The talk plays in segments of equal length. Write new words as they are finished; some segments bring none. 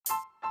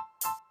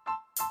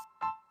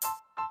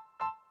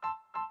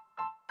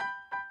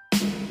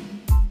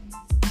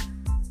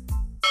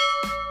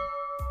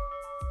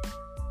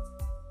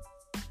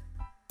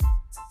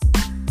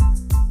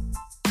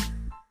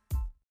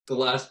The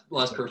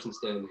last person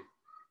standing.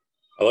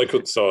 I like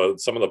it. So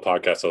some of the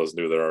podcasts I was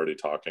new, they're already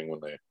talking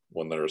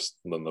when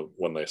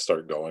they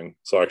start going.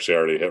 So I actually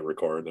already hit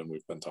record and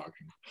we've been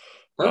talking.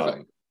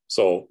 Perfect.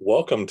 So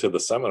welcome to the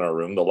seminar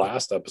room, the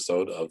last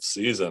episode of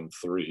season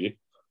 3.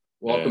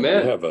 Welcome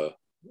and in.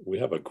 We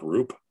have a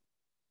group.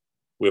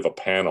 We have a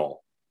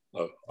panel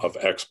of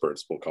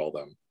experts, we'll call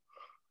them.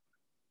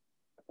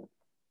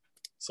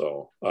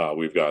 So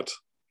we've got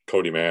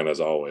Cody Mann, as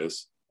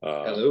always.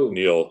 Hello.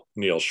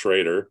 Neil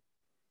Schrader,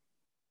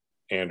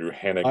 Andrew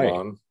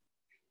Hennigman,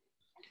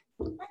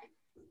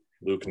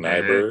 Luke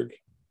Nyberg,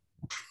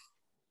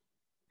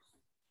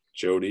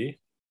 Jody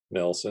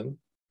Nelson,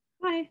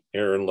 hi,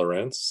 Aaron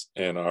Lawrence,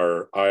 and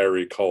our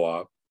IRE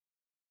co-op,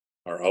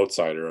 our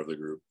outsider of the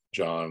group,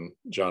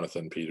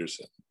 Jonathan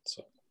Peterson.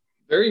 So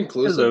very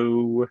inclusive.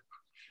 Hello.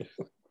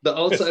 The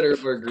outsider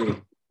of our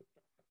group.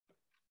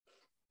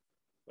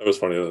 That was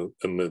funny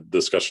in the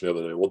discussion the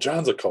other day. Well,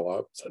 John's a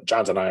co-op.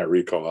 John's an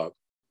IRE co-op.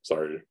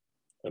 Sorry,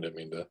 I didn't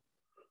mean to.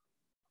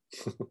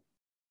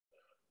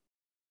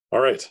 All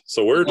right,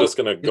 so we're just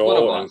going to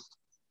go and...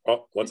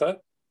 Oh, what's that?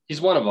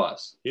 He's one of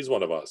us. He's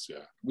one of us,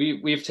 yeah.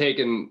 We've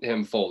taken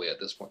him fully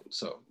at this point,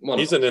 so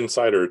he's an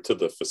insider to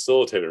the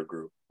facilitator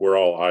group. We're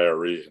all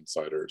IRE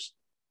insiders.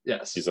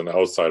 Yes. He's an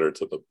outsider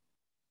to the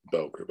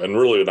Bell group, and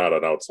really not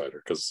an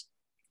outsider because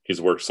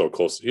he's worked so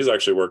closely. He's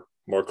actually worked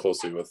more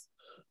closely with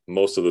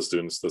most of the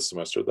students this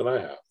semester than I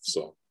have.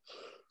 So,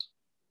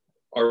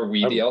 are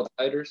we the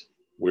outsiders?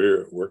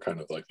 We're kind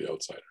of like the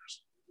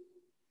outsiders.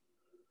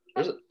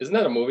 Isn't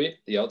that a movie,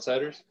 The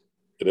Outsiders?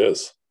 It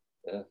is.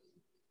 Yeah.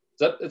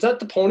 Is that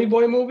the Pony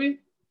Boy movie?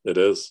 It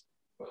is.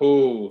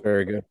 Oh,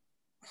 very good.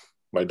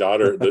 My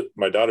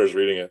daughter's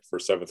reading it for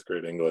 7th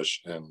grade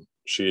English, and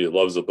she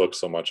loves the book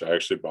so much. I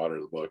actually bought her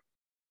the book,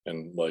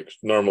 and like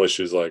normally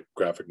she's like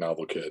graphic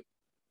novel kid,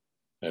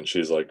 and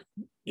she's like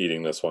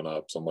eating this one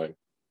up. So I'm like,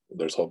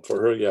 there's hope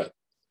for her yet.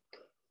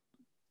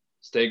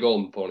 Stay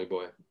golden, Pony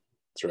Boy.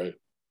 That's right.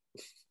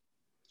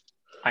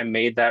 I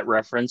made that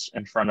reference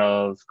in front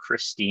of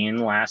Christine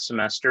last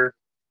semester,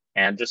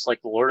 and just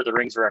like the Lord of the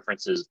Rings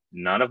references,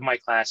 none of my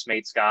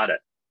classmates got it.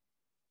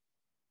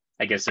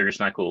 I guess they're just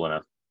not cool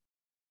enough.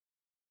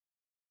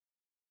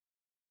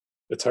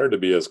 It's hard to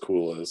be as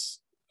cool as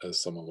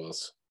some of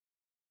us.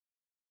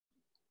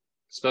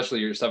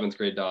 Especially your 7th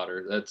grade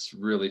daughter. That's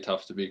really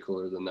tough to be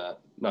cooler than that.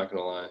 Not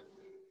gonna lie.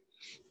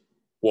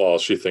 Well,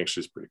 she thinks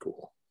she's pretty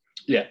cool.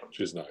 Yeah.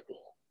 She's not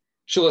cool.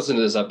 She'll listen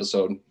to this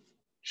episode.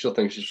 She'll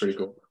think she's pretty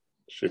cool.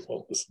 She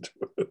won't listen to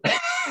it.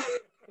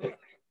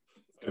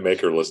 I make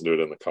her listen to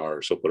it in the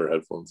car. She'll put her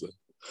headphones in.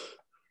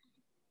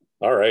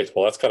 All right.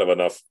 Well, that's kind of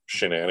enough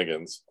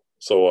shenanigans.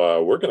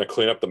 So we're going to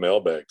clean up the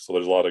mailbag. So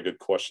there's a lot of good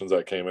questions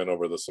that came in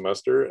over the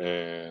semester,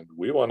 and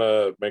we want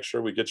to make sure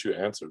we get you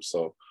answers.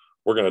 So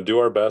we're going to do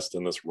our best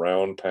in this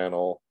round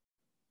panel,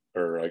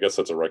 or I guess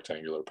that's a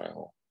rectangular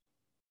panel,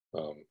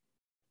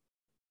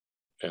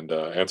 and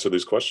answer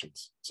these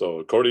questions.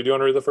 So Cody, do you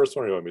want to read the first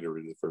one, or do you want me to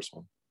read the first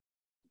one?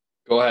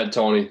 Go ahead,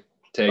 Tony.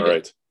 Take it. All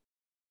right.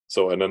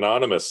 So an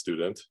anonymous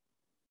student,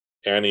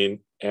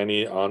 Annie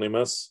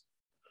Anonymous,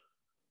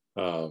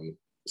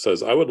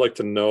 says, I would like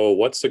to know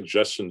what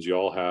suggestions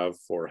y'all have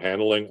for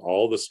handling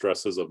all the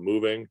stresses of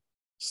moving,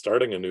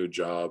 starting a new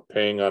job,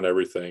 paying on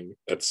everything,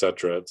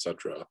 etc.,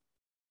 etc.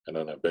 And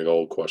then a big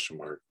old question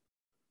mark.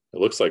 It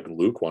looks like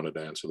Luke wanted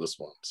to answer this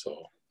one.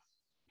 So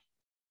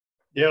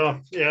yeah,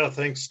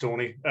 thanks,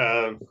 Tony.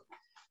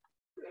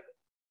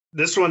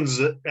 This one's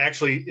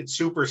actually, it's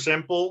super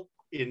simple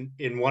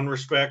in one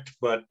respect,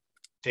 but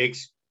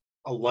takes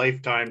a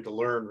lifetime to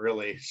learn,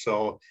 really.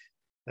 So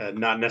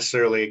not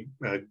necessarily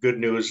good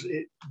news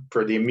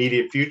for the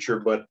immediate future,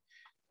 but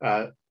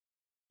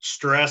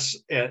stress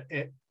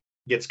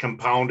gets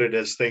compounded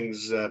as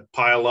things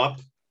pile up.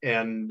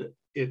 And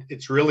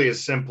it's really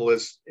as simple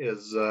as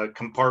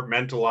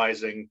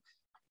compartmentalizing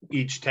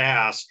each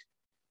task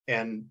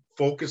and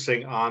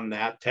focusing on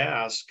that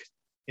task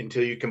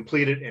until you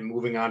complete it and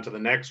moving on to the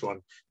next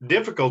one.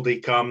 Difficulty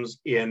comes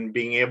in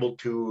being able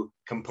to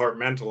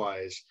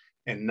compartmentalize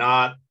and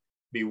not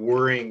be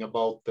worrying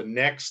about the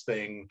next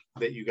thing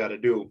that you got to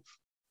do.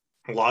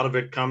 A lot of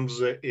it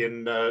comes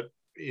in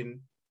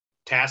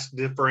task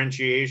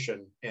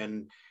differentiation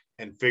and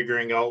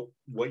figuring out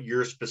what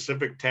your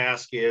specific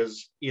task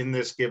is in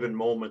this given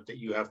moment that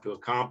you have to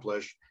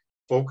accomplish,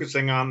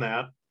 focusing on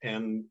that,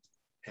 and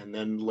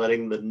then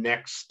letting the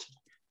next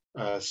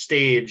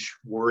stage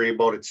worry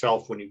about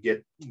itself when you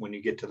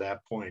get to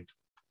that point.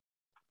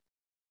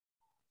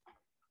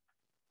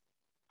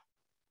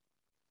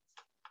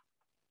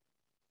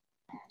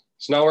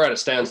 So now we're at a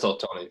standstill,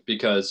 Tony,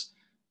 because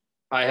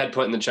I had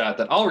put in the chat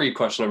that I'll read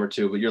question number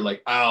 2, but you're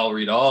like, I'll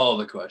read all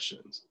the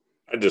questions.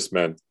 I just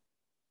meant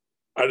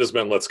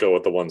let's go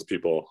with the ones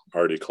people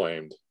already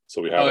claimed.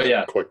 So we have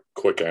a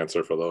quick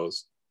answer for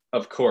those.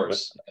 Of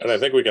course. And I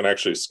think we can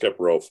actually skip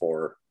row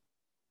 4.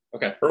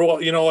 Okay. Or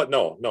well, you know what?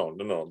 No.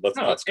 Let's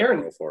not skip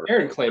row 4.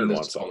 Aaron claimed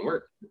this one.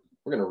 We're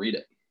gonna read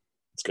it.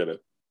 Let's get it.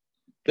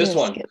 This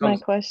one. Skip my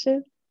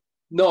question?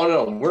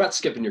 No. We're not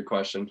skipping your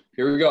question.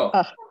 Here we go.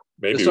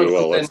 Maybe This we one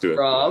will. comes Let's in do it.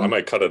 from- I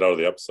might cut it out of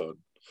the episode.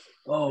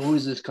 Oh,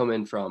 who's this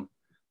coming from?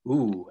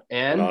 Ooh,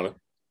 And on it.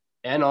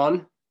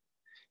 Anon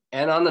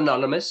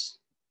Anonymous.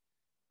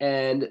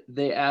 And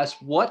they ask,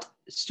 what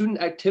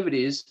student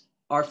activities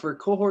are for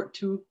cohort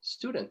 2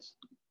 students?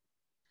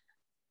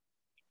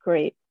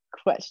 Great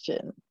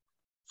question.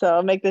 So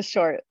I'll make this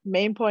short.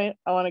 Main point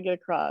I want to get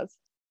across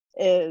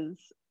is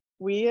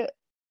we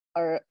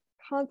are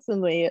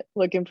constantly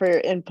looking for your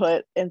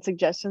input and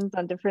suggestions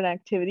on different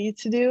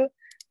activities to do.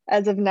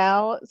 As of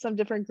now, some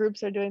different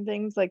groups are doing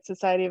things like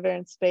Society of Air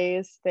and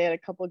Space. They had a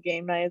couple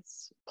game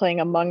nights playing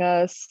Among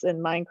Us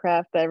and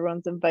Minecraft that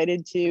everyone's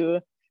invited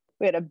to.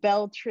 We had a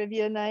Bell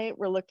trivia night.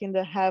 We're looking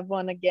to have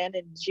one again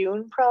in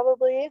June,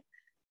 probably.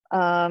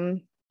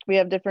 We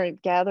have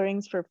different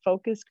gatherings for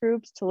focus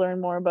groups to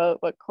learn more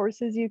about what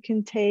courses you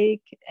can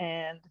take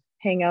and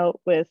hang out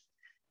with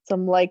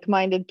some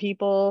like-minded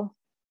people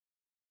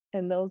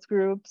in those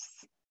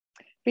groups.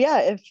 But yeah,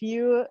 if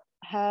you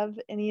have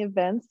any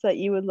events that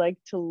you would like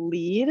to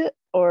lead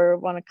or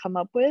want to come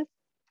up with,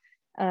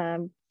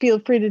 feel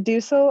free to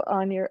do so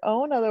on your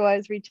own.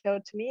 Otherwise, reach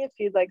out to me if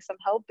you'd like some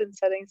help in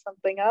setting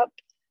something up,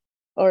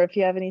 or if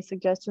you have any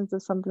suggestions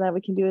of something that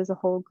we can do as a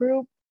whole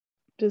group,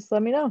 just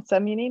let me know.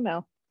 Send me an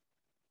email.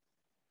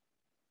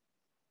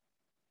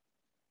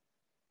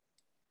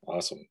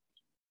 Awesome.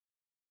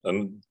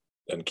 And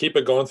keep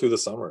it going through the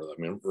summer.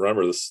 I mean,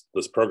 remember this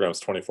program is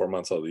 24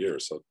 months out of the year,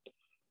 so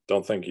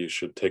don't think you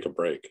should take a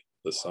break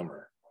this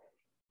summer.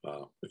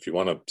 If you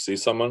want to see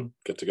someone,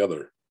 get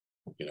together.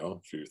 You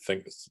know, if you're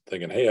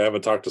thinking, hey, I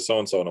haven't talked to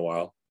so-and-so in a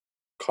while,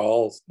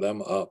 call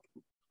them up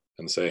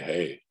and say,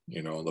 hey,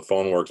 you know, the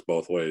phone works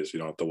both ways. You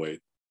don't have to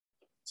wait.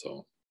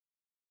 So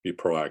be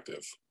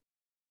proactive.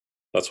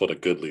 That's what a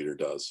good leader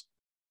does.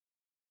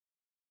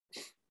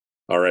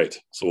 All right,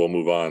 so we'll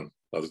move on.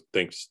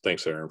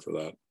 Thanks, Aaron,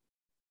 for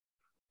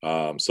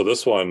that. So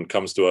this one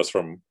comes to us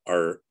from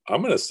I'm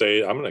going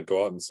to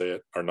go out and say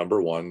it, our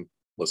number one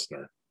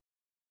listener,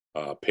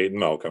 Peyton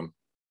Malcolm.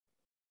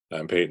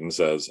 And Peyton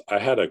says, I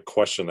had a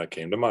question that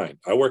came to mind.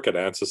 I work at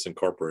ANSYS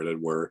Incorporated,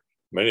 where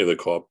many of the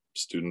co-op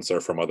students are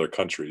from other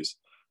countries.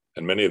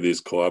 And many of these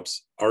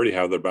co-ops already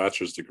have their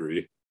bachelor's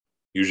degree,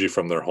 usually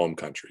from their home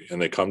country.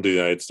 And they come to the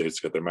United States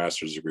to get their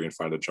master's degree and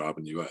find a job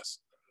in the US.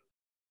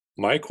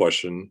 My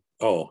question,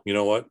 you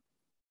know what?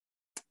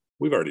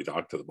 We've already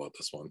talked about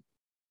this one.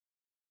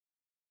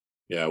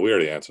 Yeah, we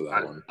already answered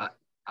that one.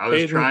 I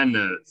was Peyton, trying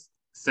to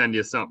send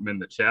you something in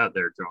the chat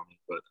there, Tony,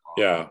 but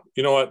yeah,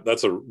 you know what?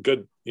 That's a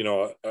good,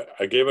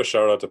 I gave a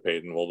shout out to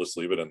Peyton. We'll just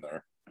leave it in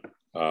there.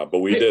 But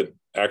we did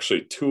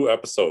actually 2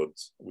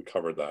 episodes. We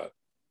covered that.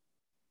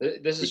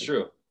 This is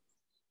true.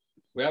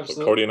 We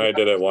absolutely. So Cody and I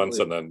did it once,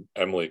 and then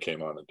Emily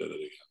came on and did it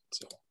again.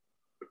 So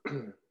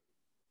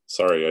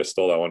sorry, I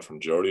stole that one from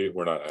Jody.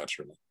 We're not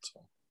answering it.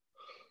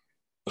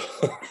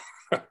 So.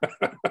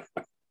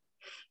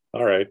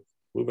 All right,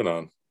 moving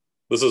on.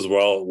 This is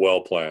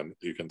well planned.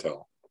 You can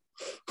tell.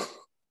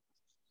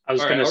 I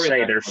was going to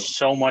say there's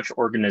so much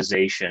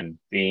organization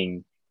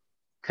being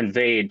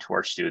conveyed to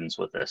our students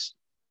with this.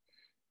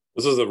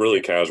 This is a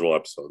really casual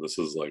episode. This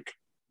is like,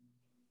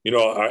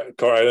 I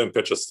didn't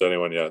pitch this to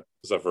anyone yet,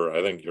 except for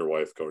I think your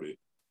wife, Cody.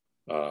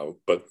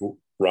 But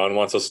Ron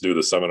wants us to do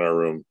the Seminar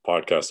Room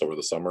podcast over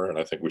the summer, and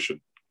I think we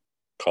should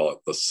call it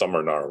the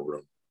Seminar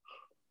Room.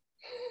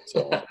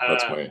 So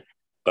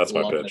that's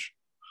my pitch.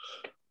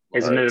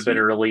 Isn't it a bit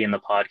early in the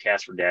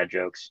podcast for dad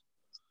jokes?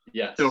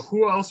 Yes. So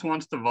who else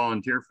wants to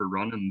volunteer for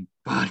running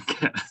the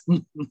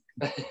podcast?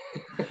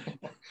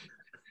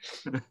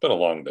 It's been a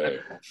long day.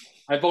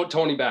 I vote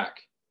Tony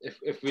back.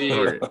 If we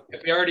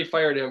already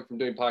fired him from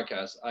doing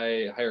podcasts,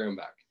 I hire him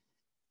back.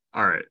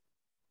 All right.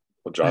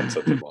 Well, John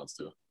said he wants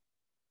to.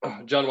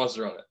 John wants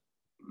to run it.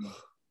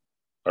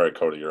 All right,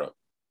 Cody, you're up.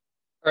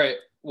 All right,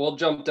 we'll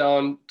jump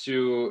down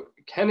to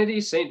Kennedy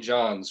St.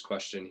 John's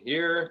question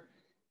here.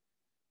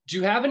 Do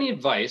you have any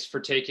advice for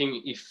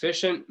taking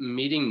efficient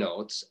meeting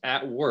notes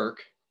at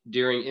work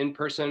during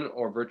in-person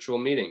or virtual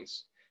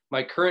meetings?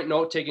 My current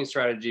note-taking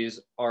strategies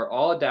are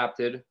all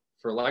adapted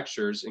for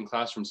lectures in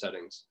classroom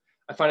settings.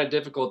 I find it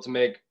difficult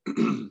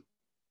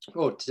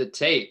to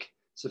take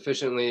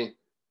sufficiently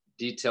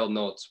detailed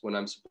notes when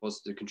I'm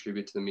supposed to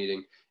contribute to the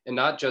meeting and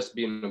not just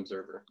be an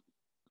observer.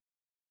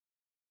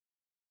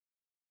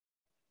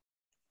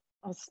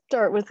 I'll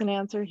start with an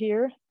answer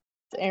here.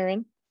 It's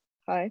Aaron.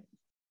 Hi.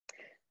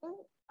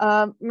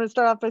 I'm going to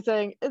start off by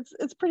saying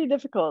it's pretty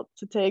difficult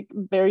to take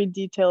very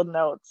detailed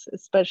notes,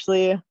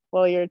 especially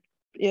while you're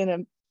in a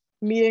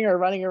meeting or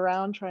running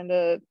around trying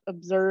to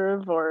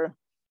observe or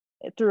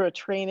through a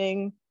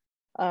training.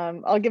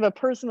 I'll give a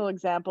personal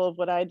example of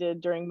what I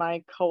did during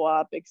my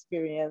co-op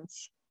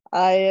experience.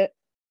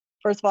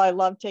 First of all, I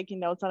love taking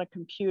notes on a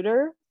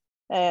computer,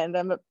 and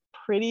I'm a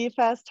pretty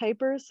fast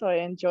typer, so I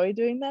enjoy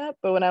doing that.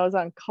 But when I was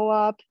on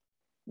co-op,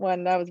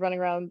 when I was running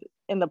around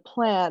in the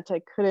plant, I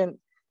couldn't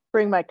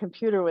bring my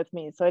computer with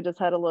me. So I just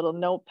had a little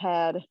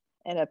notepad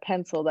and a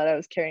pencil that I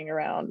was carrying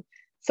around.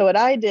 So what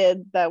I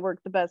did that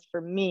worked the best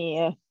for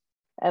me,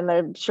 and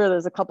I'm sure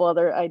there's a couple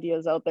other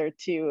ideas out there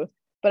too,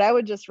 but I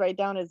would just write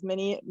down as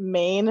many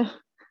main,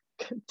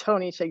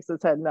 Tony shakes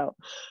his head no.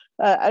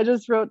 I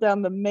just wrote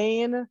down the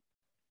main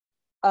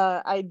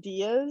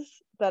ideas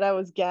that I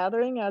was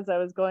gathering as I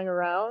was going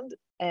around,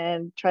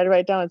 and try to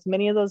write down as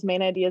many of those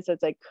main ideas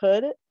as I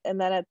could. And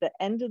then at the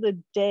end of the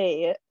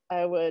day,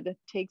 I would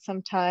take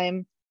some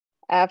time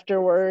after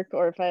work,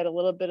 or if I had a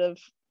little bit of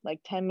like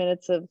 10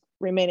 minutes of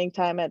remaining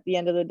time at the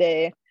end of the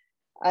day,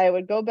 I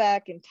would go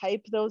back and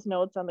type those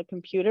notes on the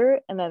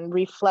computer and then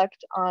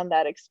reflect on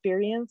that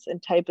experience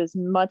and type as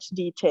much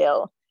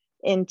detail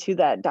into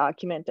that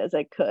document as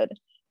I could.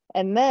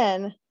 And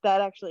then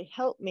that actually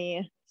helped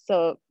me.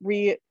 So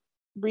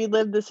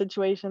relive the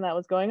situation that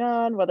was going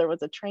on, whether it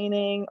was a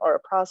training or a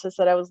process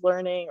that I was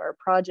learning or a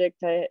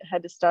project I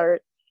had to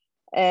start.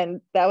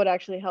 And that would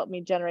actually help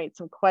me generate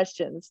some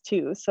questions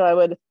too. So I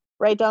would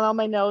write down all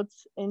my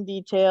notes in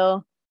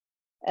detail.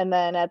 And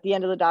then at the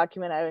end of the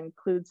document, I would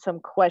include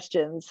some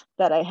questions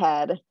that I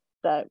had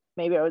that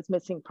maybe I was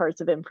missing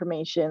parts of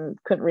information,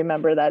 couldn't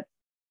remember that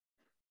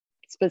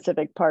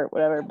specific part,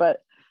 whatever. But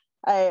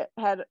I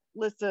had a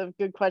list of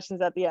good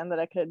questions at the end that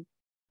I could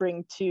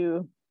bring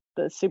to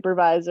the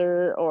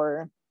supervisor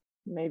or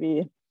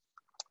maybe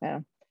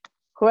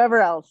whoever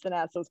else, and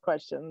ask those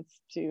questions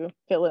to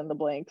fill in the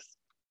blanks.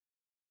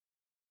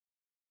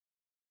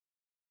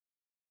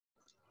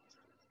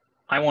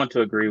 I want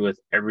to agree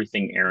with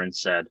everything Aaron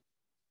said.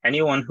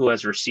 Anyone who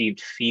has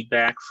received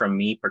feedback from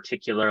me,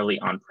 particularly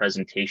on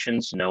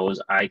presentations,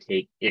 knows I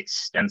take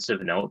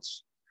extensive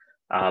notes.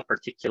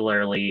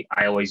 Particularly,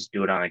 I always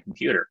do it on a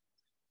computer.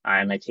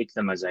 And I take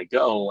them as I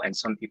go. And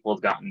some people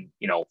have gotten,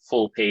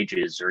 full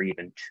pages or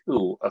even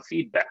 2 of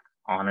feedback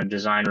on a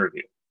design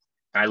review.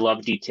 I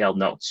love detailed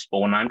notes, but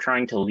when I'm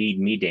trying to lead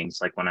meetings,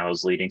 like when I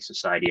was leading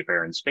Society of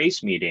Air and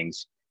Space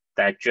meetings,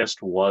 that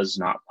just was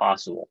not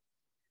possible.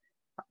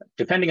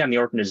 Depending on the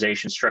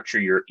organization structure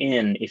you're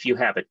in, if you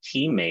have a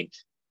teammate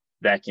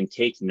that can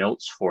take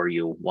notes for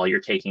you while you're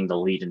taking the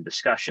lead in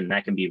discussion,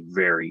 that can be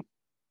very,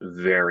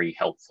 very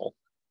helpful.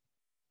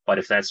 But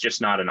if that's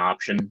just not an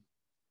option,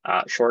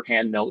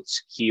 shorthand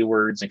notes,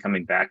 keywords, and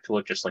coming back to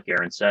it, just like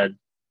Aaron said,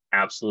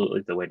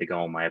 absolutely the way to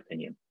go, in my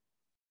opinion.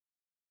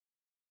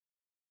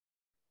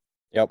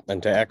 Yep,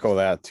 and to echo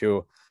that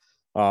too,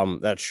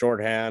 that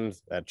shorthand,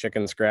 that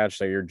chicken scratch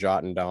that you're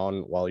jotting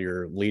down while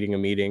you're leading a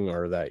meeting,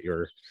 or that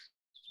you're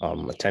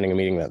attending a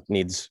meeting that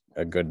needs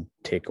a good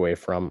takeaway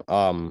from,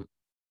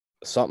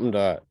 something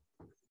to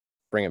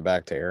bring it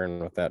back to Aaron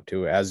with that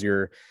too, as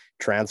you're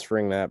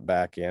transferring that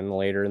back in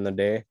later in the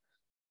day,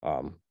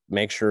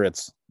 make sure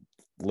it's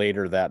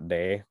later that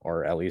day,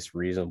 or at least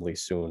reasonably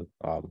soon,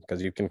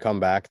 because you can come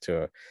back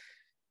to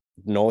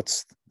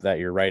notes that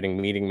you're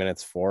writing meeting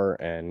minutes for,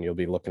 and you'll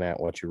be looking at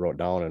what you wrote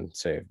down and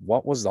say,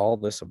 what was all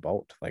this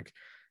about? Like,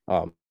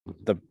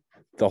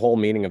 the whole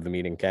meaning of the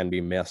meeting can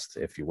be missed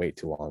if you wait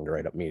too long to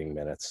write up meeting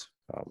minutes.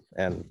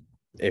 And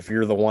if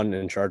you're the one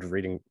in charge of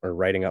reading or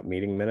writing up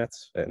meeting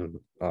minutes, and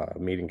a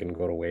meeting can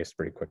go to waste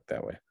pretty quick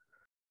that way.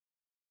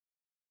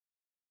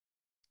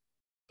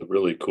 The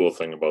really cool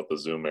thing about the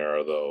Zoom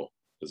era, though,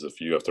 is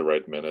if you have to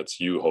write minutes,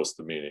 you host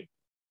the meeting,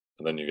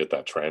 and then you get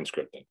that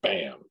transcript, and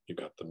bam, you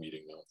got the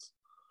meeting notes.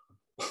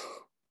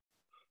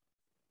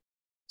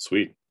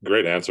 Sweet,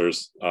 great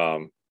answers.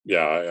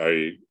 Yeah,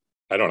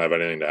 I don't have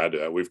anything to add to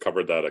that. We've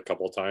covered that a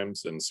couple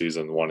times in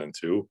season 1 and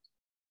 2,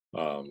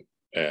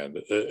 and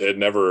it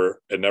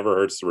never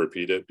hurts to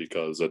repeat it,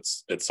 because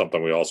it's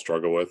something we all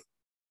struggle with,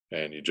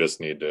 and you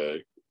just need to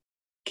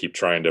keep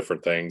trying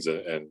different things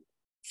and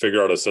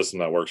figure out a system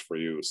that works for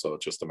you. So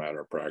it's just a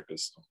matter of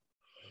practice.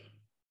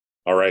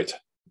 All right.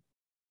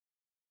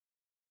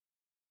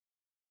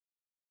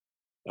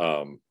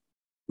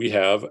 We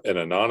have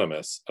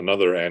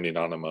another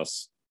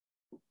anonymous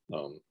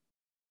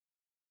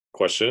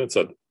question. It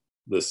said,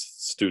 this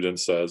student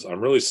says, I'm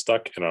really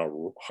stuck in a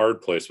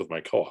hard place with my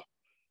co-op.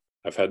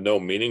 I've had no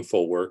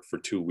meaningful work for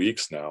 2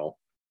 weeks now,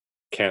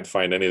 can't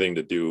find anything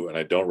to do, and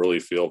I don't really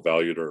feel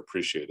valued or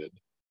appreciated.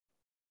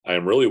 I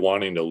am really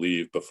wanting to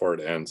leave before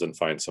it ends and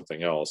find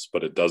something else,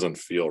 but it doesn't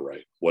feel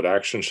right. What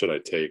action should I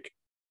take,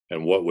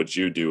 and what would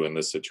you do in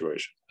this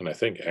situation? And I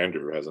think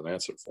Andrew has an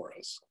answer for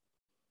us.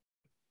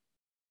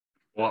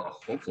 Well,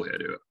 hopefully I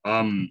do.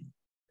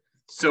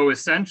 So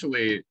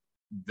essentially,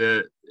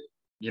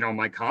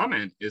 my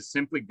comment is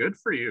simply good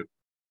for you.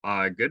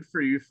 Good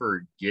for you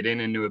for getting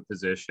into a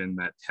position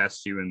that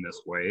tests you in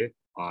this way.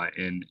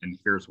 And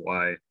here's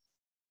why.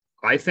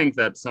 I think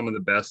that some of the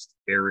best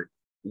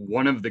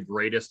one of the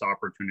greatest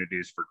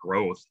opportunities for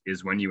growth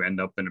is when you end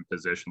up in a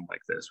position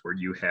like this, where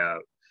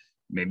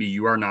maybe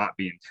you are not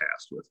being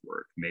tasked with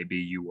work. Maybe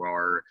you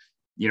are,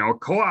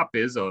 co-op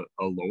is a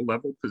low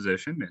level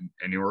position in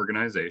any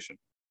organization.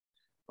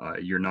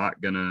 You're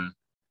not going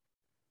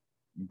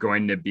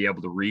to be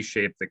able to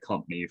reshape the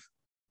company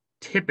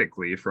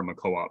typically from a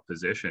co-op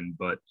position,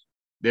 but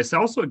this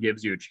also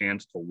gives you a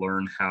chance to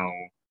learn how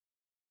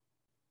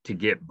to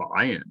get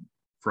buy-in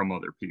from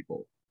other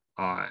people.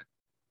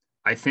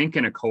 I think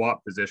in a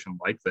co-op position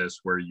like this,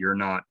 where you're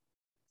not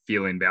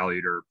feeling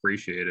valued or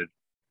appreciated,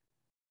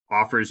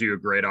 offers you a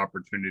great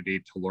opportunity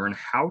to learn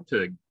how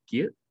to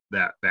get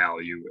that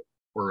value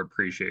or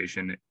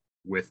appreciation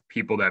with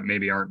people that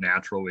maybe aren't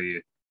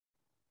naturally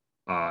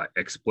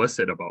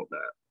explicit about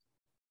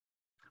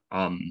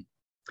that.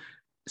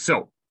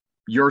 So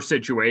your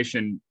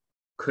situation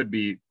could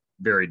be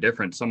very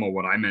different. Some of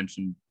what I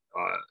mentioned,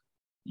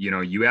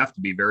 you have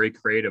to be very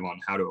creative on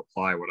how to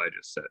apply what I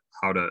just said,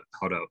 how to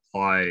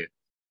apply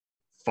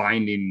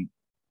finding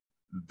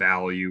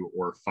value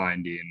or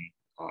finding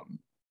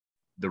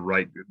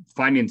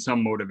finding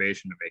some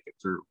motivation to make it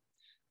through.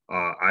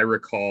 I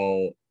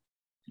recall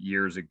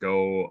years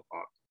ago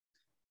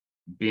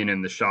being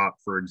in the shop,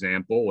 for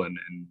example, and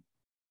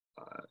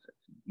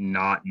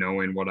not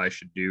knowing what I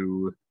should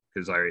do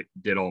because I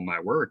did all my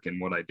work.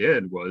 And what I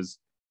did was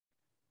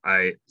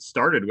I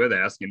started with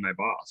asking my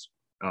boss.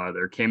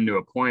 There came to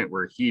a point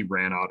where he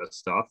ran out of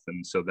stuff.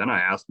 And so then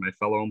I asked my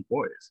fellow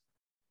employees.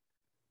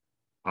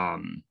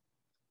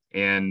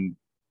 And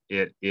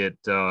it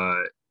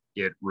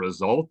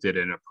resulted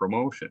in a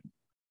promotion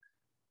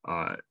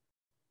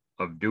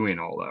of doing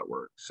all that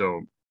work.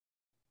 So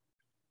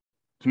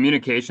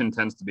communication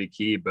tends to be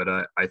key, but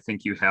I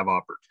think you have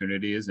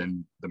opportunities,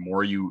 and the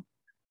more you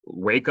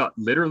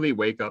literally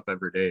wake up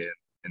every day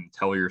and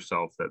tell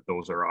yourself that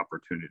those are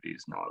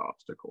opportunities, not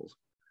obstacles.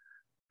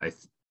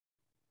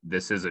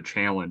 This is a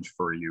challenge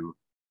for you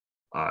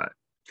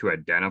to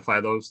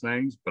identify those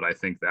things, but I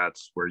think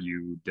that's where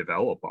you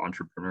develop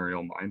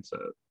entrepreneurial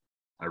mindset.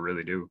 I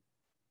really do.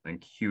 I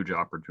think huge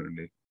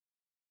opportunity.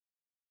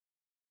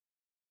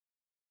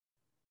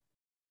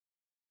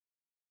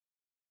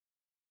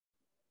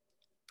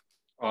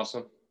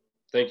 Awesome.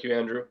 Thank you,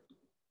 Andrew.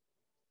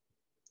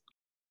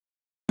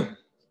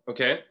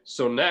 Okay,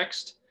 so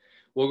next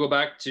we'll go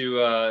back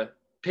to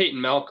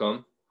Peyton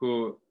Malcolm,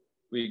 who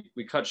we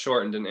cut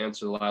short and didn't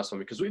answer the last one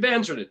because we've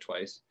answered it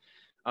twice.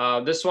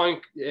 This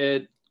one,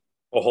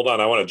 Well, hold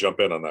on. I want to jump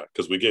in on that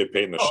because we gave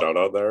Peyton a shout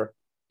out there.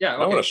 Yeah.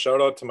 Okay. I want to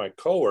shout out to my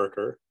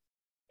coworker,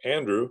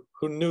 Andrew,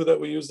 who knew that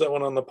we used that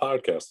one on the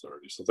podcast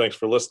already. So thanks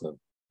for listening.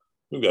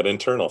 We've got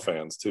internal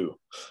fans too.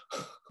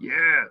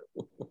 Yeah.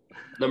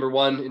 Number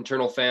one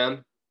internal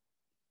fan,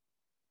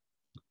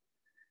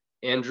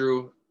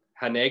 Andrew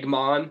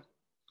Hanegman.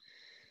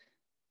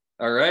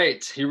 All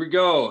right, here we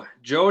go.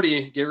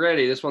 Jody, get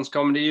ready. This one's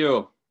coming to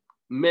you.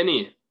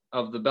 Many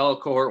of the Bell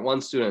Cohort 1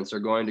 students are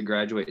going to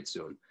graduate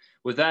soon.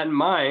 With that in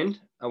mind,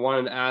 I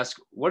wanted to ask,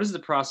 what is the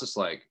process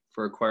like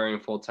for acquiring a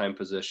full-time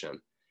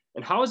position?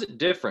 And how is it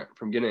different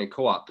from getting a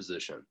co-op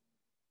position?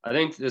 I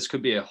think this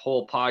could be a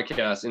whole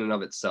podcast in and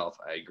of itself,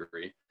 I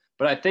agree.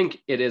 But I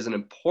think it is an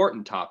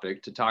important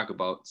topic to talk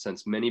about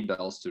since many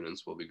Bell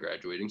students will be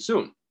graduating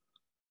soon.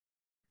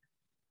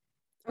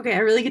 Okay, I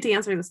really get to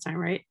answer this time,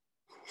 right?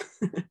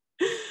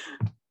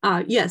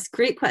 Yes,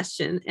 great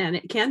question. And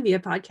it can be a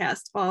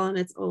podcast all on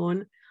its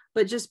own.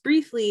 But just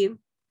briefly,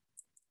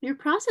 your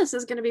process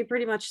is going to be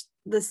pretty much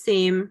the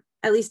same,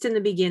 at least in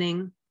the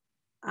beginning.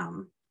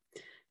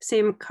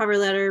 Same cover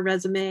letter,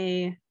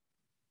 resume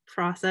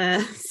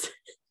process.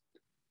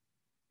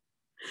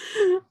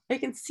 I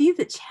can see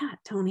the chat,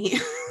 Tony.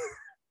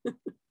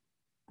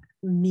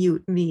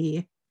 Mute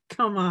me.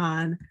 Come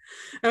on.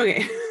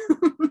 Okay.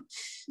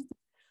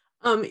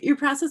 Your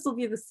process will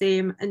be the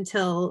same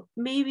until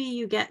maybe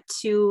you get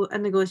to a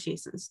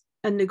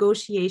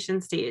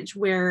negotiation stage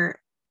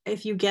where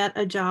if you get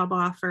a job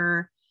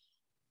offer,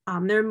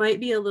 there might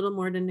be a little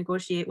more to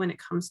negotiate when it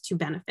comes to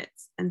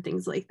benefits and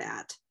things like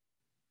that.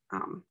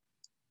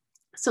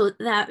 So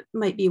that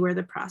might be where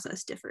the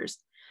process differs.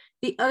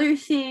 The other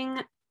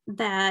thing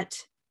that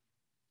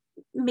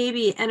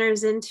maybe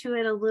enters into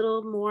it a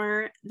little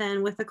more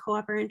than with a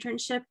co-op or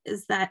internship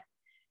is that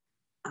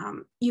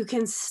you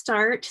can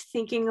start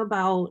thinking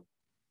about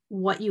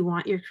what you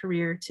want your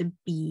career to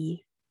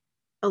be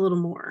a little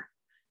more.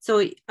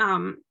 So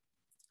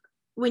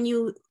when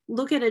you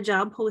look at a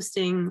job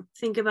posting,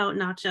 think about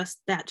not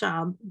just that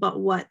job, but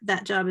what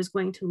that job is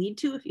going to lead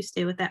to if you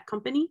stay with that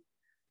company.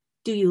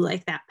 Do you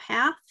like that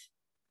path?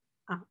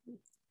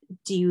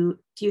 Do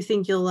you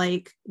think you'll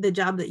like the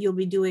job that you'll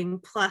be doing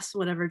plus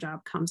whatever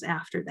job comes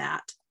after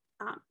that?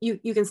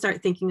 You can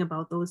start thinking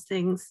about those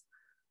things.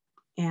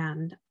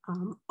 And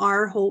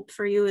our hope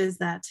for you is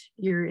that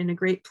you're in a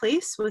great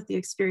place with the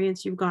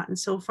experience you've gotten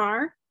so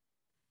far,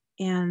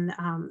 and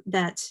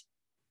that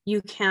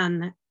you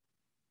can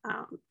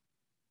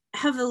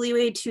have the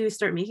leeway to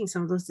start making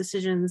some of those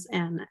decisions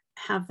and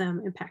have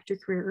them impact your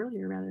career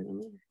earlier rather than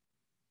later.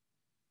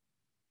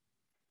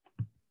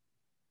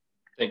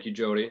 Thank you,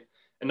 Jody.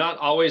 And not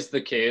always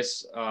the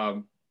case.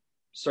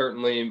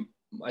 Certainly,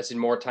 I see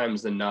more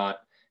times than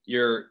not,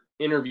 your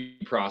interview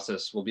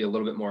process will be a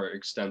little bit more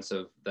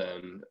extensive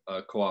than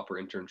a co-op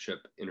or internship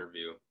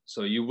interview.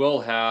 So you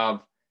will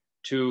have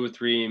 2,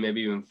 3,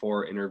 maybe even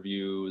 4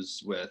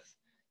 interviews with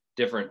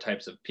different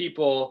types of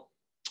people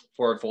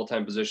for a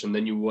full-time position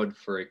than you would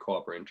for a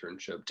co-op or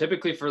internship.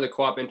 Typically for the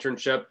co-op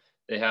internship,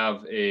 they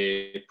have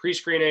a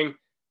pre-screening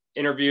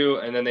interview,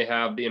 and then they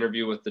have the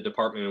interview with the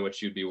department in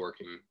which you'd be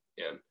working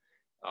in.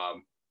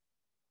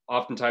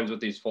 Oftentimes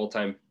with these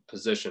full-time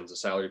positions, the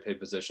salary paid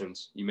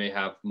positions. You may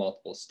have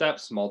multiple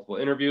steps, multiple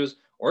interviews,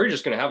 or you're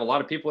just going to have a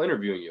lot of people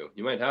interviewing you.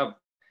 You might have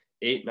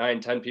 8,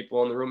 9, 10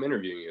 people in the room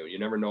interviewing you. You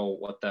never know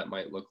what that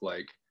might look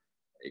like.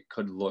 It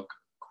could look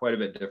quite a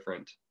bit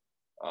different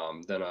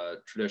than a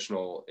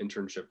traditional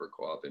internship or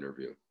co-op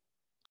interview.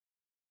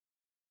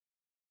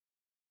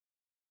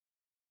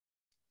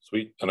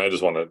 Sweet. And I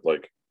just want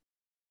to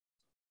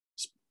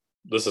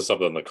this is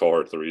something the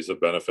cohort 3s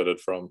have benefited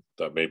from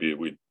that maybe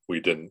we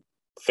didn't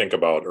think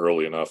about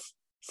early enough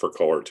for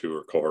cohort 2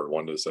 or cohort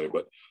 1 to say,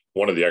 but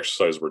one of the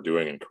exercises we're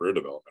doing in career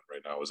development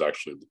right now is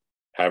actually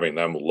having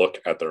them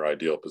look at their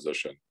ideal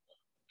position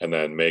and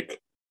then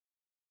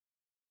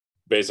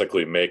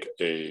basically make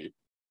a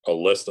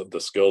list of the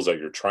skills that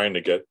you're trying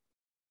to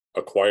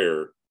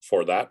acquire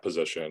for that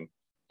position,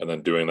 and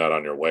then doing that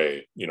on your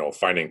way,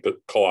 finding the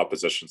co-op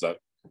positions that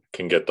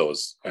can get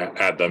those,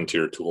 add them to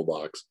your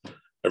toolbox.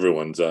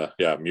 Everyone's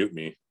mute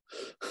me.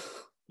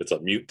 It's a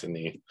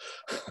mutiny.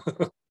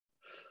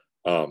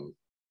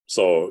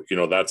 So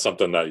that's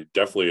something that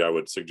definitely I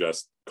would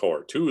suggest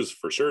cohort 2s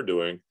for sure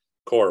doing.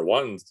 Cohort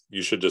 1s,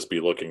 you should just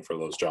be looking for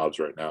those jobs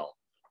right now.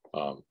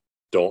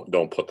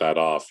 Don't put that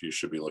off. You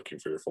should be looking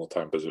for your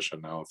full-time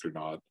position now if you're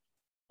not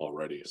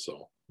already.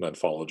 So then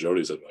follow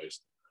Jody's advice.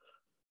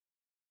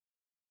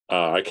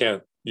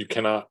 You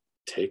cannot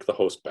take the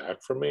host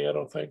back from me, I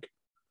don't think.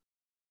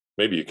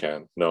 Maybe you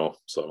can. No.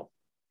 So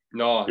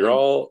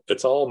no,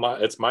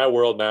 it's my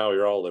world now.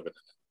 You're all living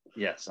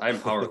in it. Yes, I'm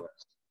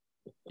powerless.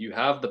 You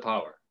have the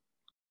power.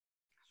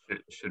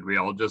 Should we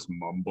all just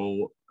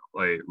mumble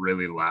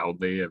really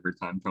loudly every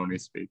time Tony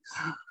speaks?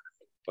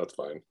 That's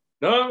fine.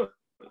 No.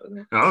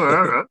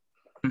 I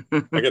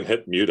can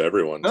hit mute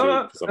everyone too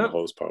because I'm the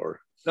host power.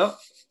 No.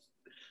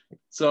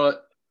 So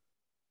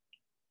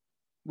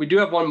we do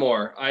have one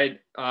more.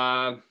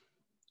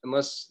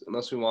 Unless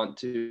we want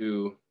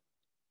to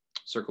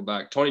circle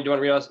back. Tony, do you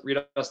want to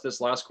read us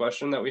this last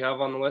question that we have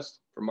on the list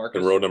for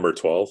Marcus? In row number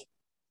 12?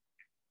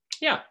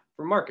 Yeah,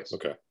 from Marcus.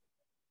 Okay.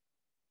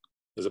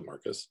 Is it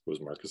Marcus? It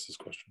was Marcus's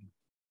question.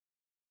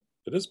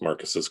 It is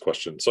Marcus's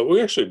question. So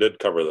we actually did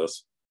cover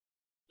this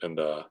and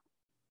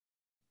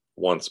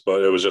once,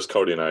 but it was just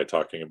Cody and I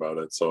talking about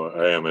it. So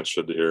I am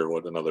interested to hear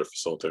what another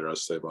facilitator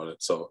has to say about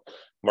it. So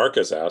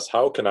Marcus asked,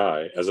 how can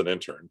I, as an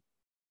intern,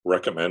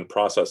 recommend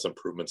process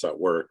improvements at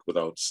work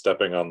without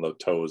stepping on the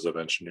toes of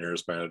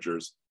engineers,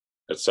 managers,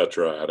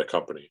 etc. at a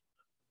company?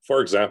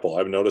 For example,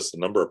 I've noticed a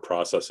number of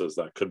processes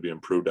that could be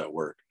improved at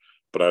work,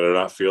 but I do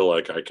not feel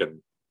like I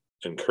can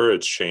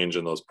encourage change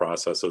in those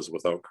processes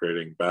without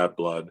creating bad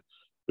blood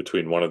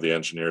between one of the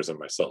engineers and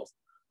myself.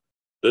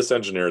 This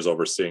engineer is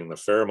overseeing the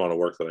fair amount of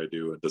work that I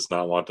do and does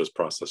not want this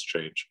process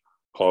change.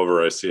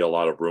 However, I see a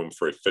lot of room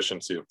for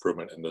efficiency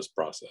improvement in this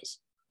process.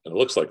 And it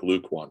looks like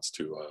Luke wants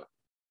to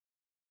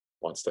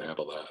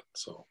handle that.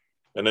 So,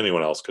 and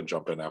anyone else can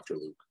jump in after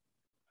Luke.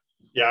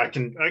 Yeah, I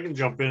can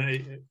jump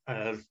in.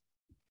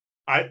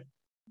 The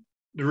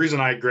reason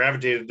I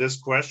gravitated this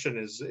question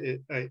is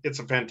it's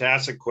a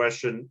fantastic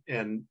question,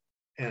 and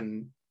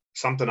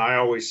something I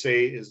always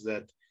say is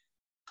that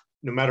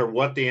no matter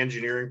what the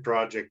engineering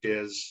project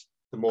is,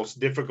 the most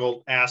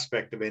difficult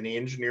aspect of any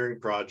engineering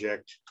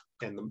project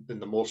and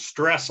the most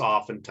stress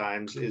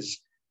oftentimes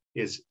is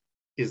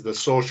the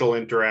social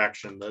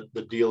interaction,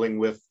 the dealing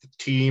with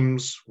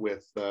teams,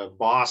 with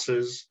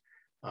bosses,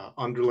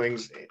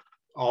 underlings,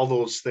 all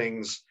those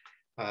things.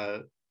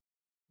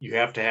 You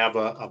have to have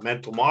a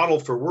mental model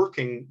for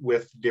working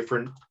with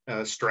different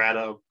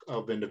strata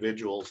of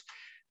individuals.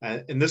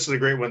 And this is a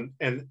great one.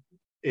 And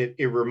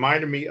it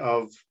reminded me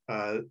of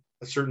a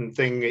certain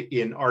thing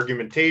in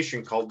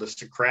argumentation called the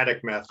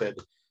Socratic method,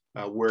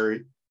 where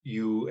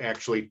you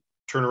actually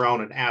turn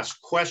around and ask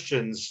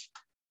questions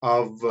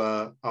of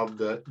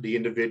the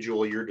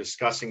individual you're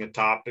discussing a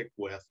topic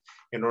with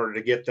in order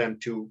to get them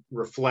to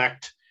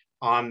reflect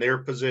on their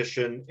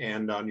position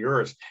and on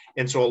yours.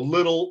 And so a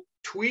little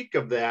tweak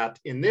of that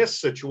in this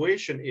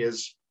situation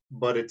is,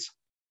 but it's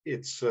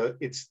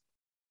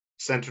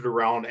centered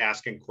around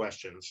asking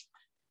questions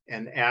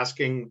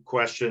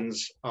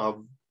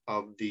of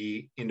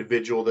the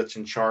individual that's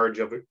in charge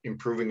of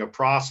improving a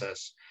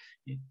process.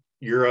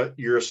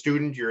 You're a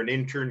student, you're an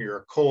intern, you're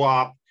a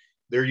co-op.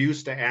 They're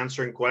used to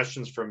answering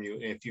questions from you.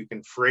 And if you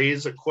can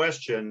phrase a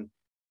question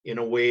in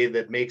a way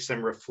that makes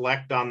them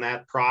reflect on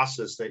that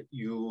process that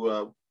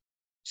you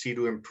see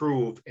to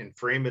improve, and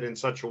frame it in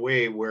such a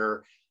way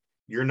where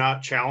you're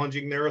not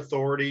challenging their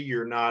authority,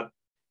 you're not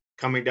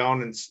coming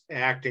down and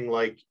acting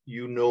like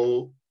you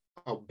know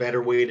a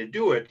better way to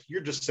do it.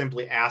 You're just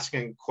simply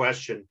asking a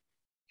question.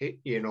 Hey,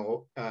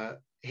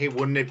 hey,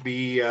 wouldn't it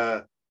be,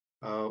 how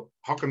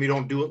come you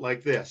don't do it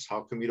like this?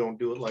 How come you don't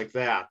do it like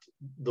that?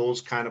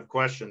 Those kind of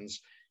questions.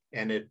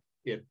 And it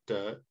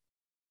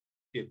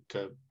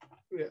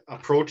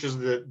approaches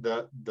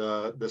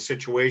the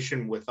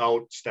situation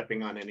without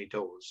stepping on any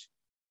toes.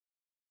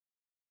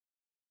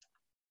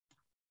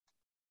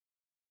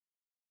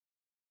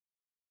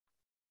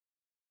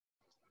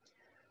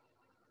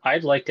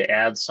 I'd like to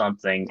add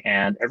something,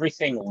 and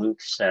everything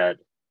Luke said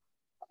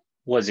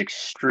was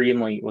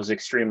extremely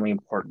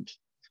important.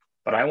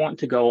 But I want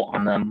to go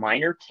on a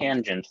minor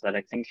tangent that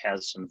I think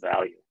has some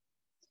value.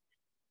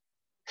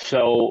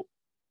 So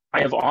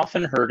I have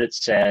often heard it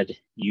said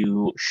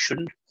you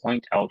shouldn't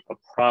point out a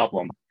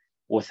problem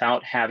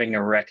without having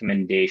a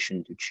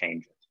recommendation to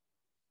change it.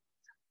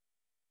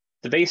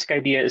 The basic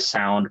idea is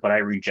sound, but I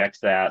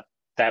reject that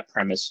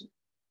premise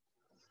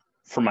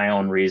for my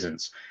own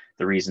reasons.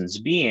 The reasons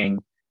being,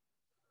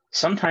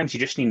 sometimes you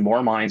just need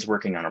more minds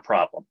working on a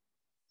problem.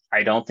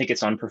 I don't think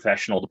it's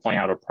unprofessional to point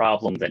out a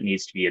problem that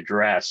needs to be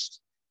addressed,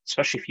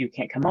 especially if you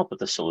can't come up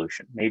with a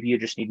solution. Maybe you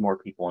just need more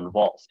people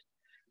involved.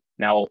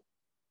 Now,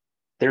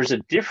 there's a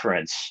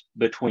difference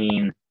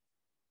between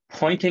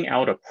pointing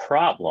out a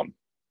problem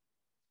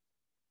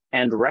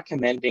and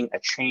recommending a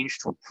change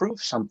to improve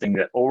something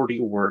that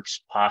already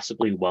works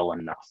possibly well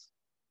enough.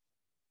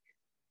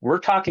 We're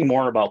talking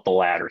more about the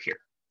latter here.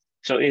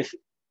 So if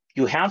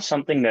you have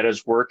something that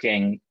is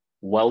working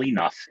well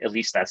enough, at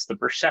least that's the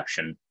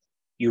perception,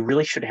 you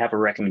really should have a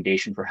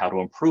recommendation for how to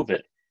improve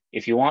it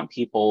if you want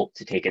people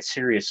to take it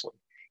seriously.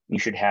 You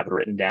should have it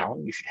written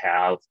down. You should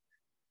have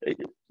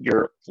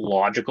your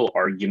logical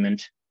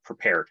argument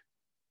prepared.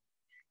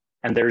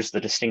 And there's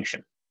the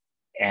distinction.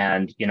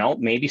 And, you know,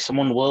 maybe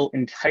someone will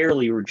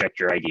entirely reject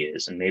your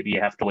ideas, and maybe you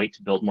have to wait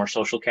to build more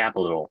social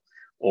capital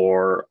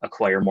or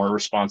acquire more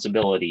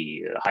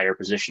responsibility, a higher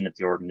position at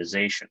the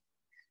organization.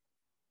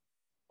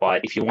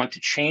 But if you want to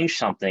change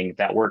something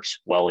that works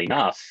well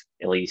enough,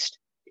 at least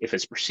if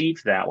it's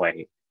perceived that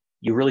way,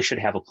 you really should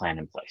have a plan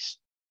in place.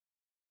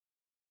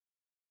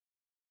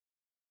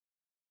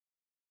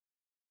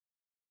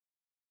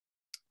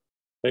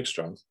 Thanks,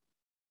 John.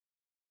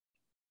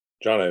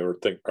 John,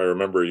 I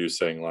remember you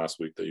saying last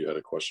week that you had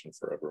a question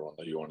for everyone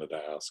that you wanted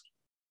to ask.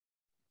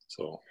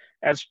 So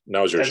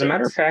now's your chance. As a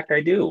matter of fact,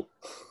 I do.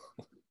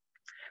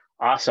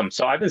 Awesome.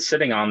 So I've been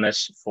sitting on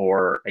this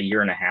for a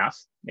year and a half,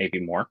 maybe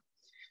more.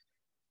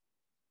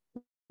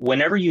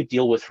 Whenever you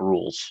deal with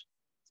rules,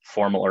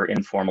 formal or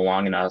informal,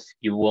 long enough,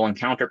 you will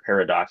encounter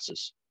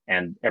paradoxes,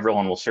 and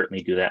everyone will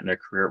certainly do that in their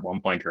career at one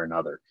point or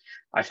another.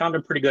 I found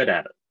I'm pretty good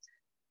at it.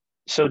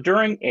 So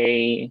during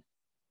a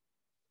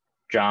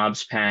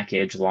jobs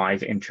package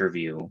live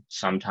interview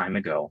some time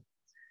ago,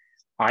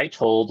 I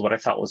told what I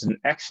thought was an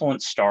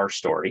excellent star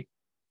story,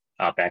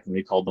 back when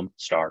we called them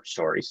star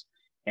stories.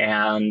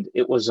 And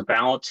it was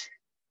about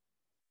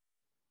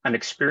an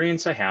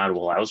experience I had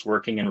while I was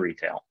working in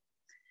retail.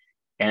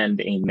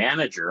 And a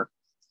manager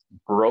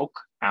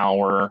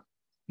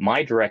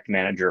my direct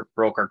manager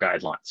broke our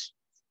guidelines,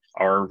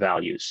 our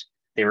values.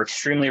 They were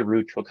extremely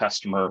rude to a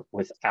customer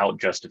without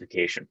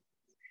justification.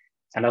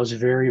 And I was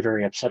very,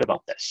 very upset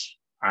about this.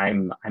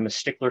 I'm a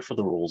stickler for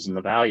the rules and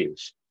the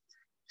values.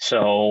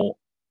 So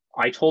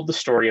I told the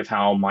story of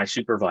how my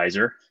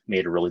supervisor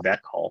made a really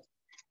bad call.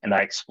 And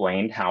I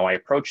explained how I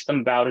approached them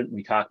about it. And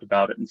we talked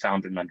about it and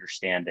found an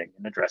understanding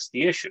and addressed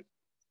the issue.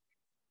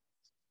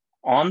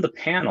 On the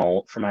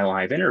panel for my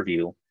live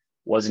interview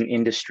was an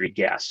industry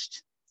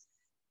guest.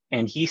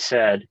 And he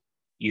said,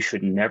 you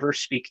should never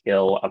speak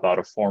ill about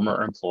a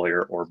former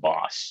employer or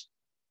boss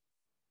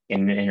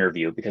in an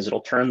interview because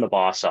it'll turn the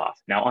boss off.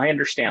 Now, I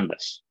understand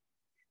this.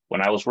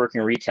 When I was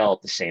working retail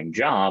at the same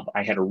job,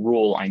 I had a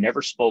rule. I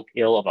never spoke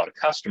ill about a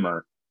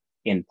customer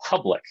in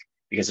public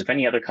because if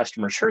any other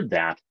customers heard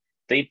that,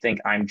 they'd think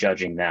I'm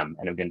judging them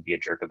and I'm going to be a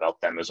jerk about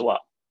them as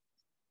well.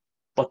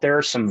 But there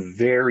are some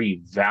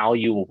very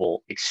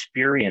valuable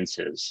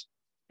experiences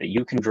that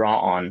you can draw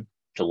on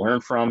to learn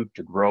from,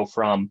 to grow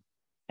from,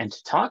 and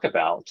to talk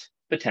about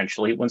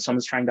potentially when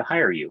someone's trying to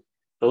hire you.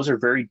 Those are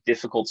very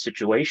difficult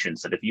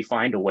situations that if you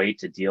find a way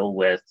to deal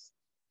with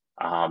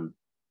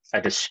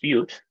a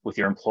dispute with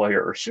your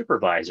employer or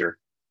supervisor,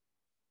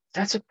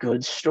 that's a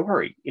good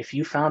story if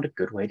you found a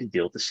good way to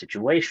deal with the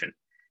situation.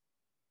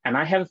 And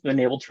I haven't been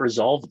able to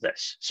resolve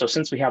this. So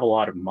since we have a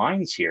lot of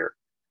minds here,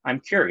 I'm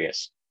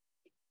curious,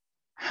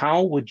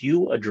 how would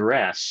you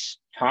address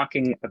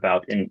talking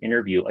about in an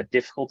interview a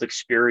difficult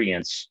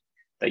experience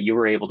that you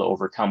were able to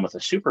overcome with a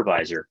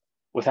supervisor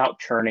without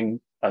turning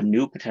a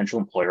new potential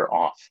employer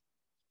off?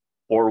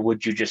 Or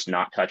would you just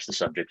not touch the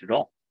subject at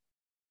all?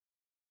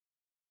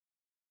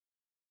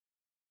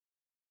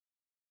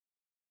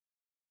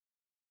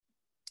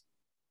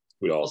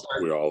 We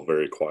were all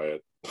very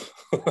quiet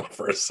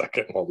for a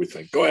second while we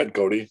think. Go ahead,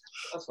 Cody.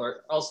 That's all right.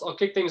 I'll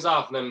kick things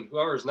off, and then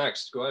whoever's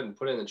next, go ahead and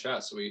put it in the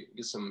chat so we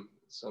get some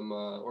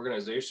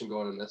organization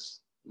going in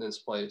this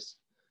place.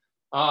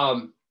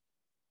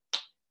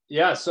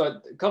 Yeah. So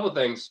a couple of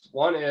things.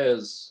 One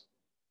is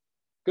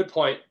good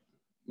point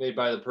made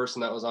by the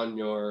person that was on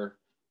your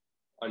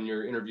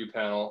interview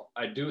panel.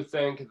 I do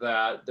think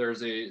that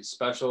there's a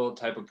special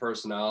type of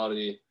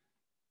personality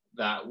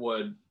that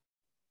would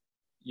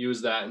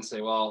use that and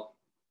say, well,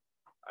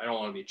 I don't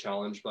want to be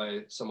challenged by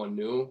someone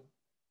new.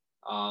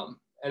 And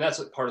that's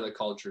a part of the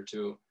culture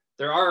too.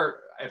 There are,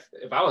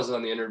 if I was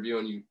on the interview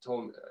and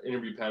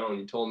interview panel and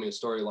you told me a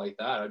story like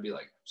that, I'd be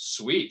like,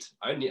 sweet.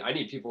 I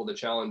need people to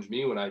challenge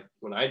me when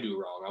I do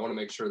wrong. I want to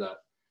make sure that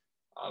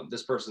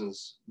this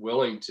person's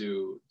willing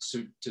to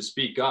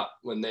speak up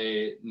when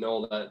they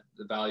know that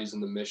the values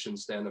and the mission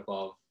stand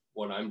above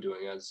what I'm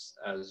doing as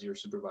your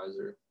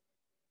supervisor.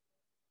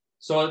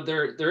 So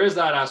there is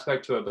that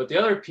aspect to it. But the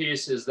other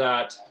piece is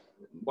that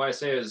why I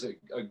say is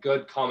a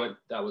good comment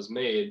that was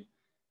made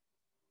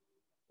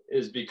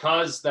is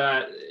because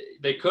that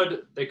they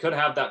could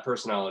have that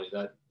personality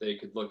that they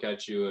could look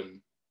at you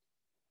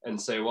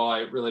and say, well,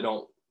 I really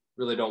don't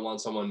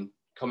want someone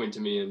coming to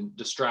me and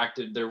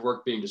their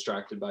work being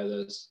distracted by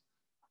this.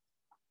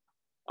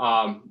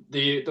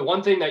 The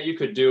one thing that you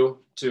could do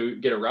to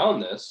get around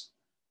this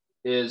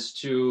is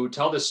to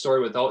tell this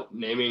story without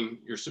naming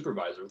your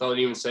supervisor, without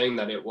even saying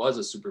that it was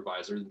a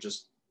supervisor.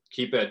 Just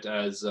keep it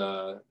as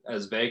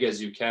vague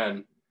as you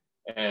can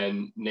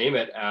and name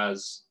it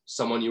as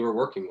someone you were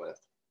working with.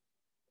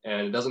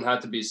 And it doesn't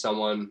have to be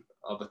someone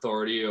of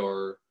authority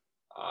or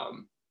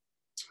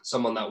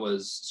someone that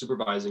was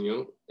supervising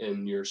you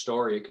in your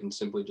story. It can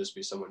simply just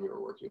be someone you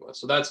were working with.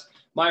 So that's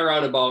my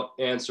roundabout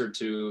answer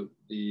to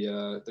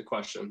the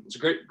question. It's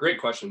a great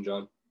question,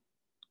 John.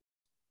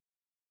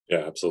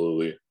 Yeah,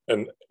 absolutely.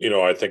 And,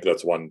 I think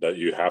that's one that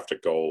you have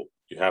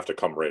to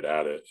come right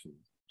at it and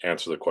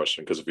answer the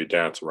question. Because if you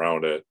dance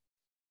around it,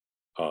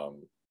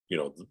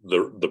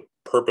 the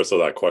purpose of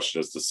that question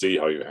is to see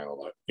how you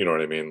handle that, you know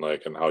what I mean?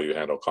 Like, and how you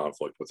handle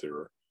conflict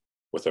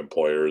with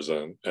employers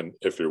and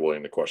if you're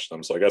willing to question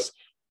them. So I guess,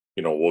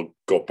 we'll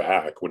go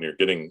back when you're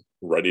getting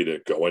ready to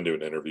go into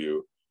an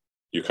interview,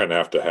 you kind of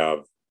have to have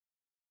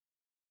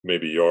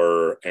maybe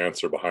your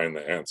answer behind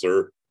the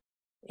answer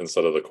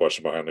instead of the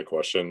question behind the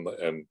question.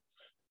 And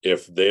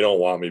if they don't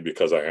want me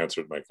because I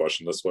answered my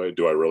question this way,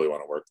 do I really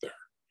want to work there?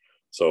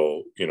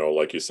 So,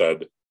 like you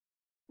said,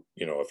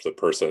 if the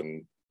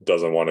person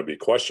doesn't want to be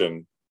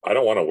questioned, I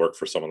don't want to work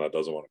for someone that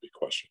doesn't want to be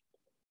questioned.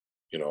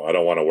 I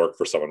don't want to work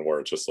for someone where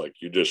it's just like,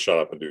 you just shut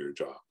up and do your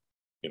job.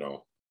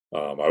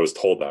 I was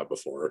told that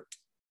before,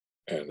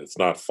 and it's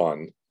not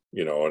fun,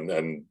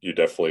 and you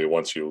definitely,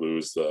 once you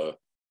lose the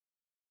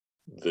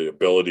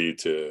ability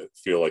to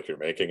feel like you're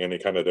making any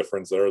kind of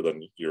difference there,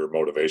 then your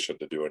motivation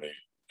to do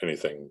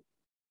anything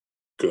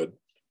good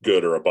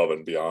or above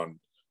and beyond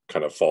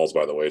kind of falls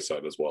by the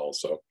wayside as well.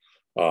 So,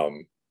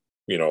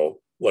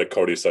 like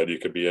Cody said, you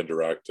could be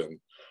indirect and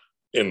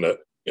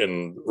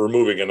in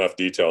removing enough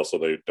detail so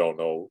they don't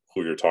know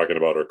who you're talking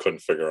about or couldn't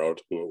figure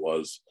out who it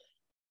was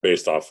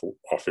based off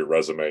your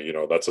resume.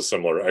 That's a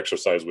similar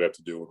exercise we have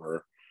to do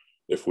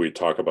if we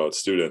talk about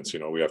students.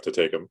 We have to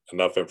take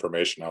enough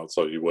information out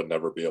so you would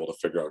never be able to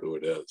figure out who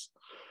it is.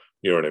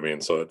 You know what I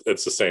mean? So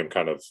it's the same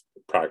kind of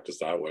practice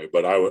that way.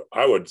 But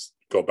I would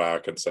go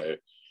back and say,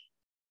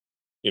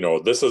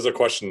 this is a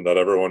question that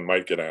everyone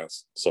might get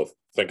asked. So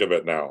think of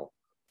it now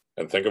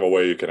and think of a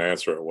way you can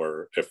answer it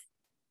where if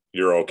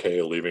you're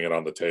okay leaving it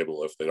on the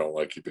table if they don't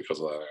like you because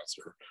of that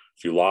answer.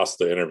 If you lost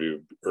the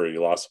interview or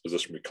you lost the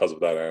position because of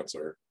that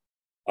answer,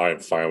 I'm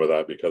fine with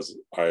that because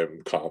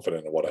I'm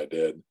confident in what I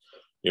did.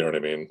 You know what I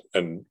mean?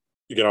 And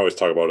you can always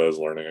talk about it as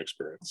a learning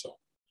experience. So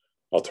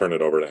I'll turn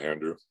it over to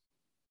Andrew.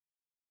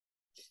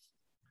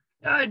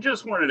 I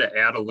just wanted to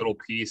add a little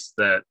piece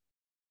that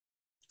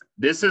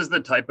this is the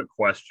type of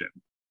question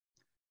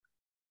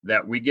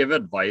that we give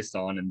advice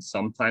on. And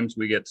sometimes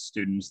we get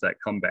students that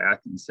come back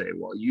and say,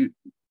 well,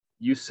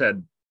 you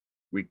said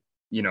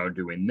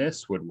doing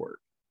this would work.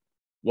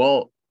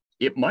 Well,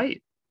 it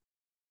might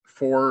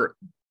for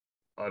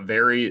a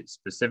very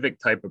specific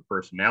type of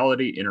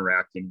personality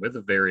interacting with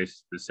a very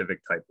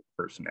specific type of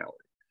personality,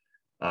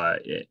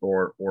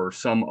 or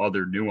some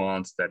other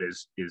nuance that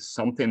is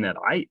something that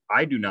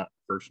I do not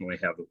personally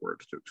have the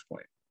words to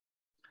explain.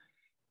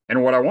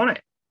 And what I want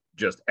to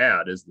just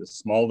add is this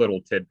small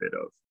little tidbit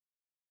of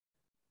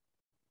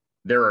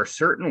there are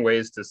certain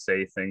ways to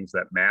say things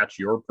that match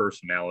your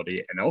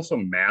personality and also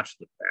match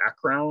the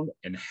background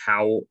and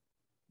how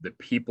the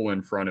people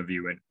in front of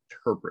you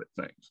interpret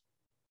things.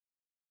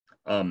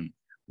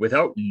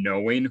 Without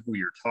knowing who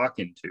you're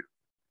talking to,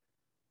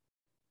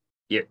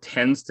 it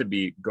tends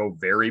to go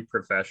very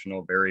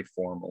professional, very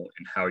formal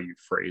in how you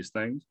phrase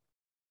things.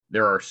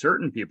 There are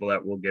certain people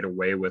that will get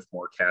away with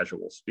more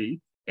casual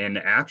speak and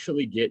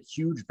actually get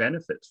huge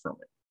benefits from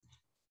it.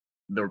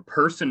 The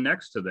person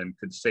next to them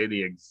could say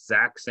the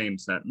exact same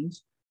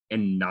sentence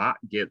and not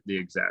get the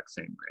exact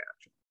same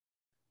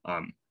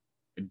reaction.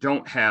 I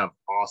don't have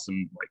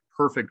awesome,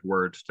 perfect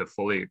words to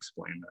fully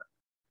explain that.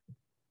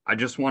 I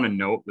just want to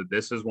note that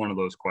this is one of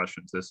those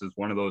questions. This is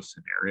one of those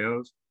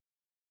scenarios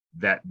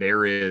that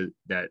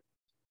that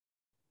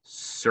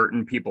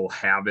certain people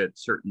have it,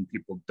 certain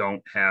people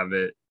don't have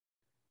it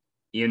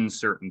in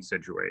certain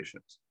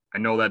situations. I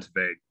know that's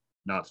vague,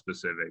 not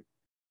specific.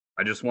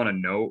 I just want to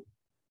note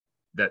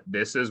that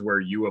this is where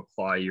you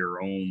apply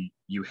your own,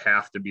 you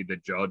have to be the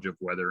judge of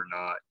whether or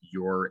not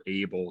you're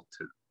able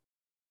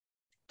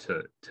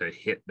to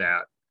hit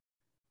that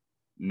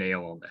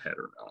nail on the head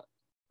or not.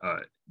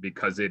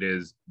 Because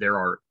there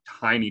are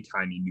tiny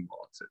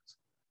nuances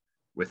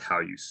with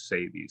how you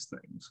say these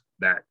things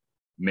that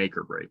make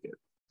or break it.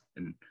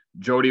 And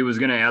Jody was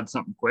going to add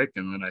something quick,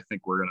 and then I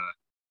think we're going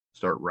to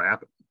start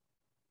wrapping.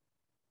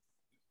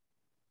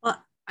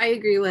 I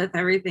agree with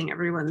everything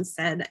everyone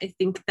said. I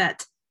think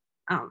that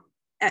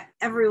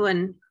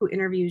everyone who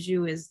interviews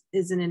you is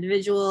an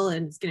individual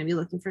and is going to be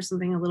looking for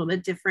something a little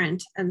bit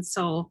different. And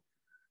so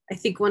I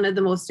think one of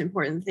the most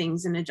important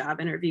things in a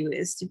job interview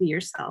is to be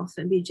yourself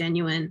and be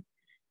genuine.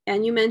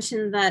 And you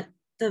mentioned that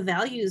the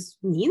values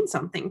mean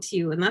something to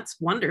you, and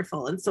that's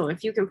wonderful. And so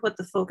if you can put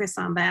the focus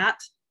on that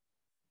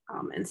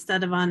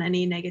instead of on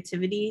any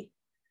negativity,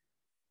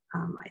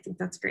 I think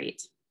that's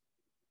great.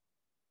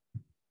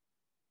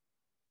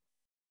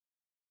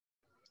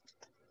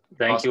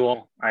 Thank you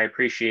all. I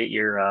appreciate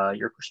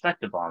your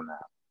perspective on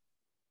that.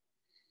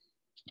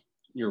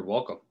 You're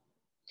welcome.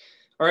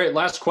 All right,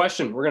 last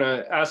question. We're going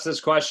to ask this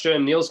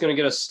question. Neil's going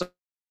to get us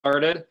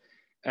started.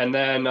 And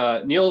then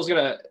Neil's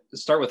going to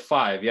start with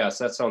 5. Yes,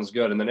 that sounds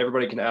good. And then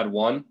everybody can add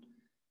 1.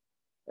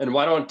 And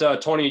why don't,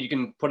 Tony, you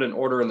can put an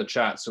order in the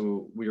chat.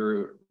 So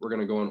we're going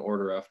to go in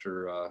order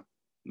after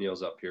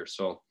Neil's up here.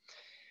 So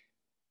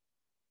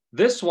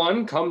this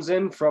one comes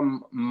in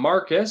from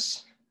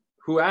Marcus,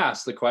 who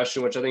asked the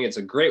question, which I think it's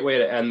a great way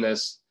to end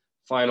this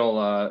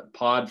final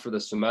pod for the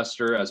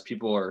semester as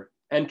people are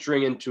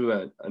entering into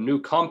a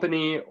new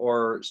company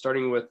or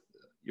starting with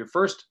your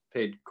first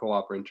paid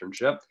co-op or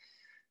internship.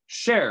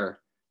 Share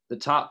the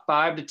top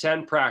 5 to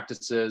 10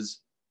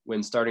 practices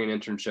when starting an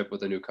internship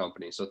with a new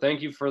company. So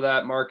thank you for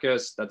that,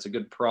 Marcus. That's a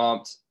good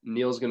prompt.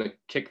 Neil's going to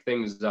kick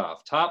things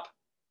off. Top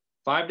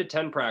 5 to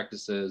 10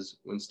 practices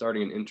when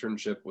starting an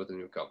internship with a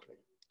new company.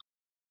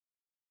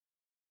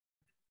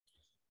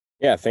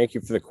 Yeah, thank you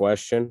for the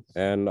question.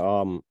 And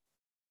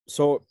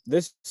so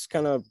this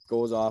kind of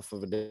goes off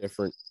of a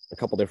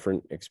couple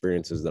different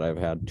experiences that I've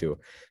had too.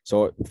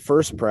 So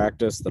first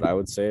practice that I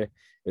would say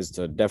is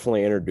to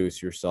definitely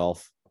introduce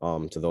yourself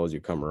to those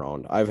you come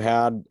around. I've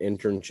had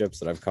internships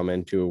that I've come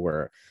into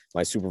where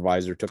my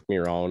supervisor took me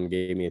around,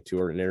 gave me a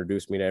tour and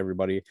introduced me to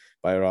everybody.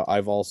 But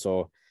I've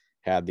also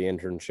had the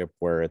internship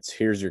where it's,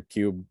 here's your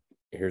cube,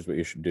 here's what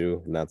you should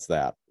do, and that's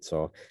that.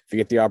 So if you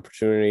get the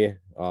opportunity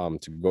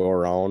to go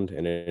around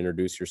and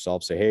introduce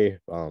yourself, say, hey,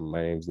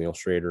 my name's Neil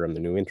Schrader, I'm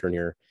the new intern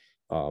here.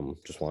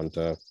 Just wanted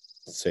to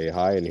say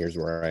hi, and here's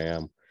where I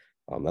am.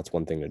 That's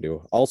one thing to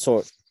do.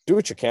 Also, do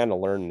what you can to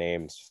learn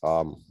names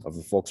of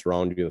the folks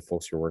around you, the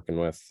folks you're working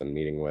with and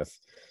meeting with.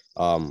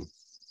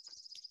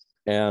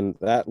 And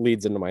that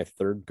leads into my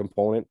third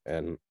component,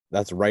 and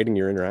that's writing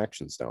your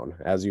interactions down.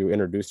 As you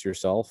introduce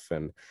yourself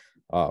and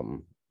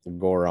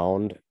go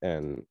around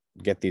and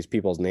get these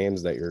people's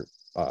names that you're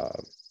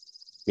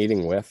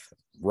meeting with,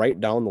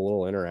 write down the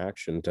little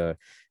interaction to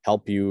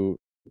help you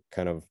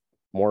kind of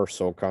more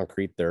so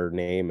concrete their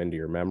name into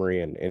your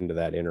memory and into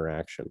that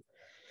interaction.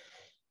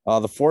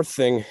 The fourth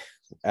thing,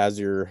 as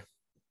you're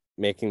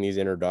making these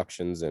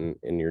introductions in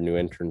your new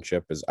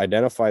internship, is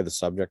identify the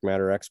subject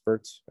matter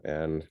experts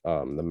and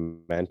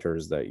the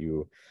mentors that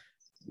you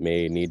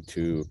may need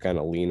to kind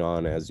of lean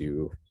on as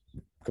you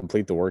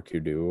complete the work you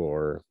do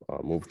or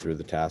move through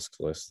the task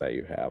list that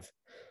you have.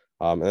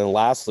 And then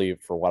lastly,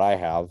 for what I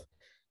have,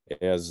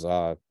 is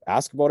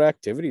ask about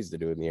activities to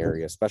do in the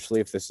area,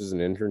 especially if this is an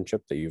internship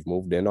that you've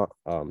moved in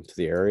to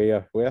the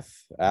area with.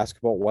 Ask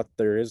about what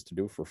there is to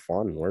do for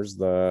fun. Where's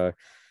the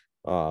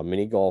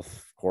mini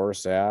golf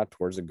course at?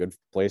 Where's a good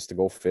place to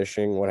go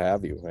fishing? What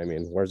have you? I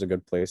mean, where's a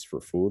good place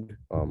for food?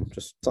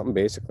 Just something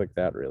basic like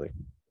that, really.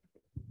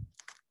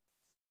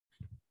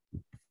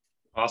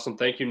 Awesome.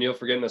 Thank you, Neil,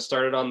 for getting us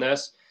started on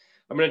this.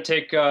 I'm going to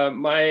take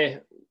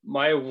my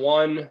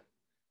one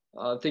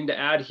thing to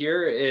add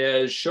here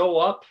is show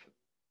up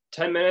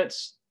 10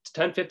 minutes,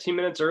 10, 15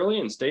 minutes early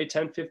and stay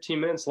 10, 15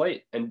 minutes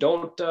late. And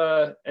don't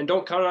count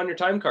on your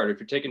time card if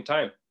you're taking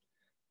time.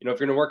 You know, if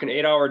you're going to work an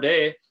 8-hour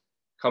day,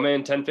 come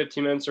in 10,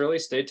 15 minutes early,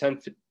 stay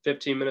 10,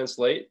 15 minutes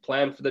late,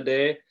 plan for the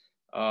day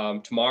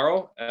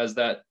tomorrow as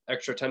that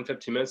extra 10,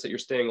 15 minutes that you're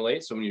staying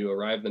late. So when you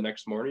arrive the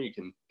next morning, you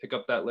can pick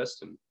up that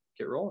list and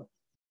get rolling.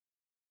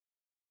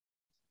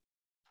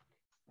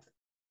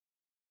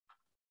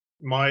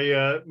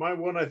 My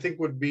one, I think,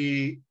 would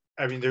be,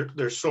 I mean,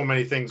 there's so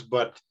many things,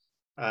 but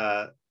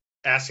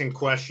asking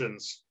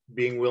questions,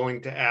 being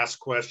willing to ask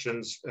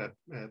questions.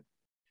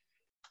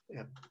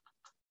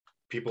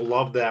 People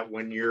love that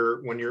when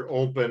you're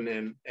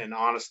open and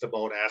honest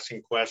about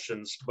asking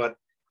questions. But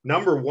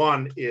number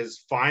one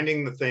is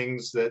finding the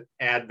things that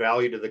add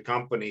value to the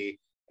company.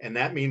 And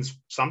that means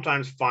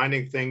sometimes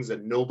finding things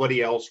that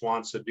nobody else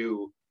wants to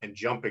do and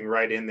jumping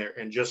right in there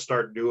and just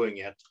start doing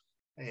it.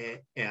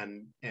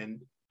 And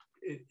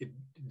it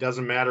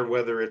doesn't matter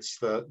whether it's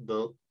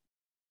the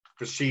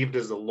perceived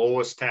as the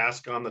lowest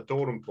task on the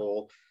totem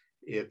pole.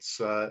 It's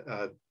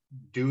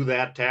do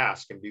that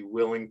task and be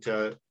willing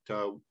to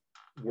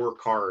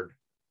work hard.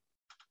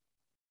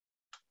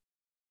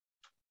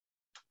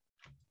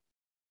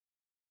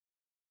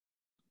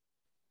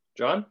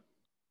 John?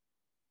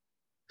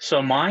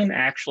 So mine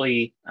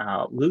actually,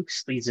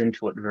 Luke's leads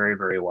into it very,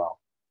 very well.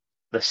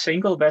 The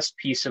single best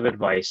piece of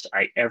advice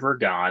I ever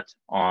got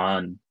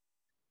on,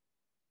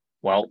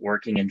 well,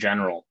 working in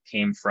general,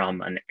 came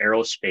from an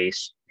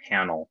aerospace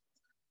panel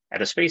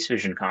at a Space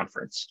Vision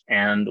conference.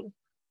 And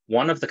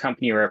one of the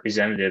company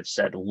representatives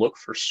said, look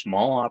for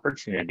small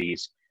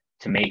opportunities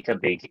to make a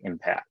big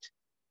impact.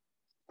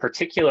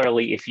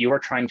 Particularly if you are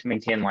trying to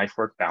maintain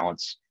life-work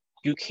balance,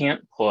 you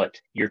can't put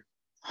your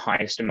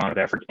highest amount of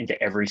effort into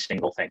every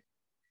single thing.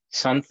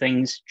 Some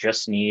things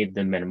just need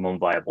the minimum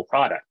viable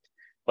product.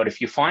 But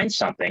if you find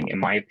something, in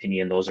my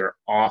opinion, those are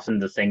often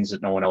the things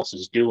that no one else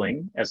is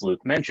doing, as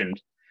Luke mentioned.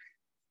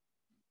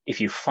 If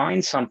you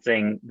find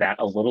something that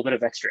a little bit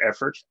of extra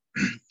effort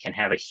can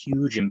have a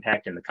huge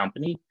impact in the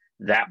company,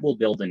 that will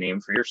build a name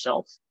for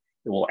yourself.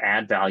 It will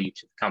add value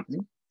to the company,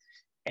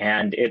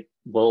 and it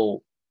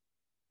will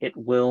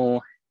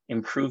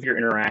improve your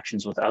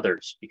interactions with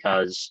others,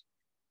 because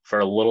for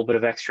a little bit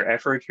of extra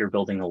effort, you're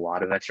building a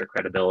lot of extra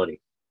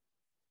credibility.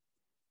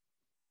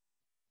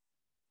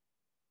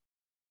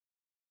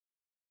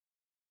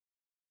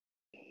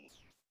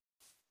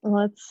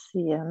 Let's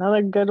see,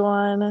 another good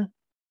one.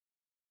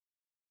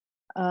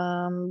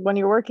 When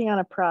you're working on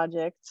a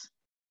project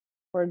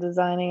or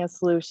designing a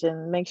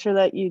solution, make sure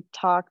that you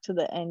talk to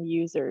the end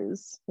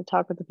users, you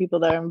talk with the people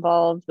that are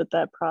involved with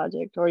that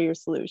project or your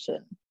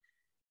solution.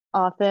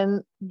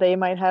 Often they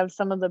might have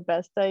some of the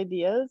best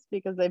ideas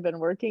because they've been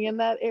working in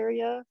that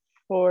area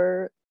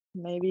for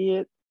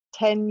maybe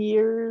 10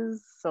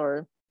 years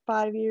or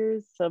 5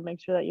 years. So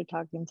make sure that you're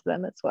talking to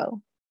them as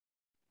well.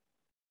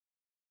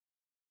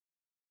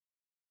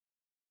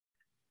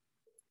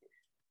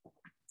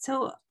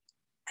 So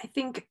I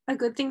think a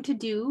good thing to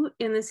do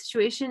in this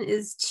situation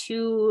is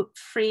to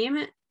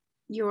frame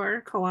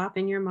your co-op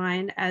in your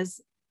mind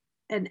as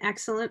an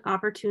excellent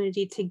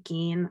opportunity to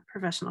gain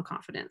professional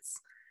confidence.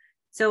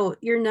 So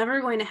you're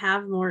never going to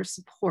have more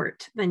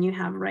support than you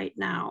have right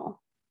now.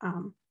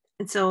 And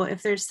so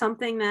if there's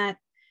something that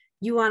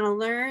you want to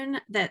learn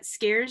that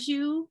scares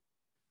you,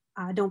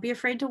 don't be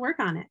afraid to work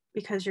on it,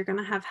 because you're going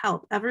to have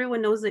help.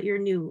 Everyone knows that you're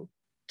new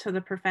to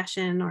the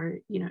profession, or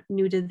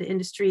new to the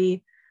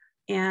industry,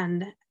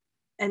 and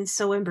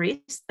so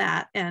embrace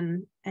that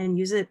and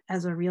use it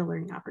as a real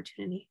learning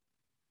opportunity.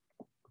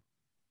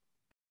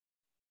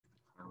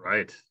 All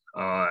right.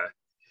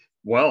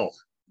 Well,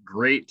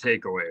 great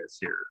takeaways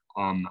here.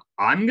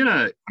 I'm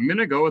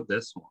gonna go with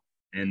this one,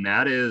 and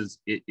that is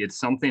it's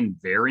something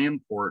very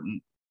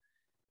important,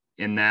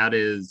 and that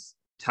is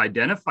to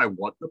identify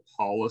what the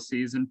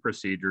policies and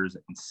procedures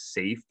and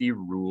safety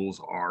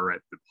rules are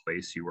at the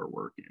place you are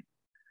working.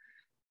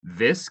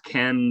 This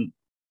can,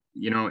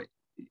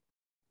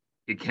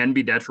 it can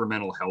be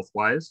detrimental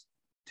health-wise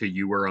to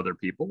you or other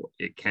people.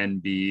 It can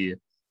be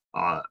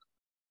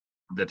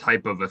the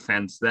type of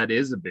offense that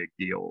is a big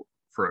deal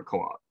for a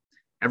co-op.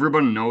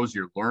 Everyone knows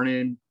you're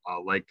learning,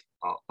 like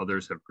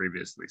others have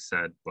previously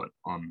said, but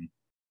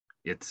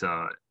it's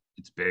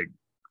big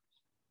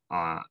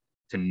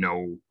to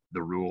know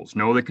the rules,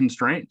 know the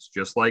constraints,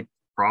 just like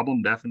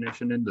problem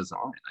definition and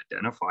design.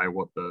 Identify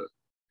what the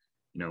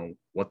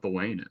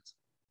lane is.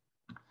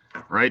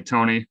 All right,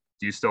 Tony,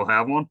 do you still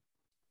have one?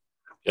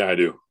 Yeah, I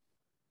do.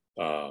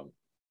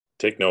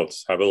 Take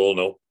notes. Have a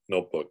little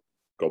notebook.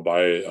 Go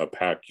buy a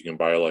pack. You can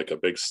buy like a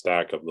big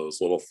stack of those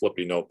little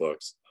flippy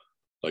notebooks,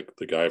 like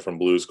the guy from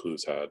Blue's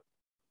Clues had.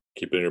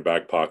 Keep it in your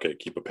back pocket.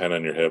 Keep a pen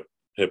in your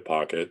hip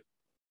pocket,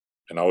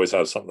 and always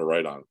have something to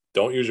write on.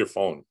 Don't use your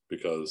phone,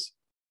 because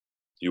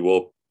you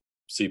will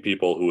see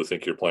people who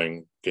think you're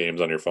playing games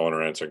on your phone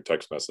or answering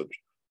text message.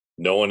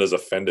 No one is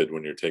offended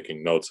when you're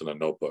taking notes in a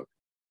notebook.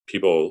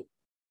 People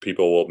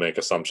will make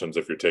assumptions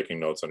if you're taking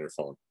notes on your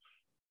phone.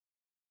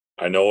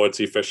 I know it's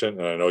efficient,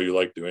 and I know you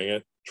like doing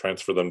it.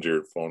 Transfer them to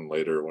your phone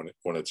later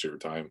when it's your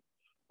time.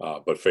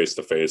 But face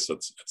to face,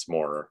 it's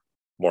more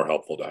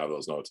helpful to have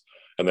those notes.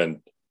 And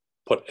then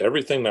put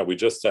everything that we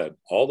just said,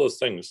 all those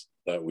things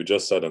that we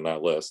just said in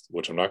that list,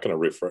 which I'm not going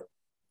to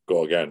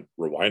go again,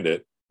 rewind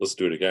it. Let's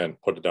do it again.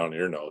 Put it down in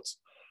your notes.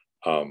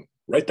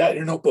 Write that in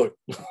your notebook.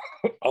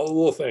 All the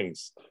little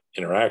things,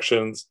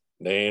 interactions,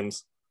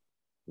 names,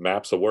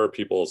 maps of where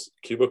people's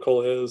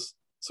cubicle is,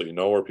 so you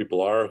know where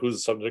people are, who's the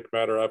subject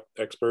matter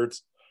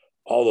experts,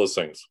 all those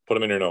things. Put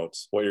them in your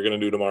notes. What you're going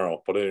to do tomorrow,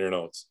 put it in your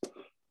notes.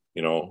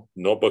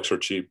 Notebooks are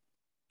cheap,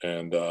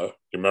 and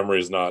your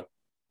memory is not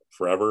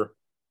forever.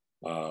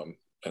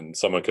 And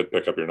someone could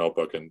pick up your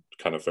notebook and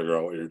kind of figure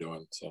out what you're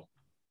doing. So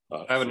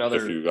I have another.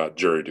 If you got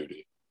jury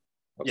duty.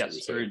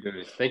 Yes, jury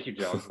duty. Thank you,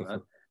 John, for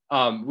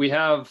that. We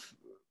have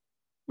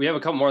a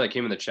couple more that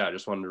came in the chat.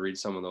 Just wanted to read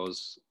some of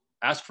those.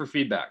 Ask for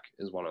feedback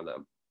is one of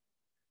them.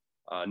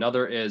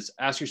 Another is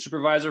ask your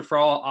supervisor for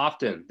how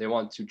often they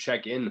want to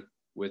check in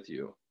with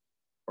you,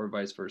 or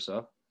vice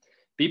versa.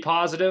 Be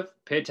positive,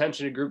 pay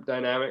attention to group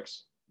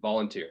dynamics,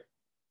 volunteer.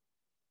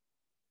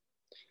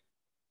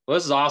 Well,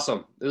 this is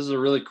awesome. This is a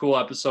really cool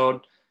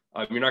episode.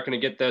 You're not going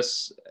to get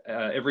this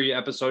every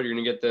episode. You're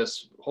going to get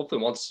this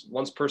hopefully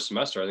once per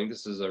semester. I think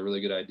this is a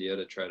really good idea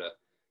to try to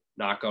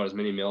knock out as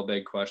many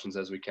mailbag questions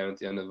as we can at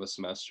the end of a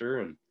semester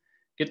and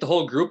get the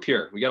whole group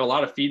here. We got a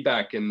lot of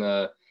feedback in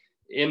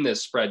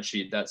this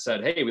spreadsheet that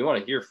said, hey, we want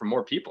to hear from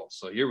more people.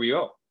 So here we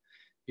go.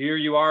 Here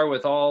you are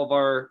with all of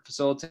our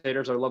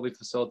facilitators, our lovely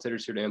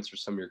facilitators here to answer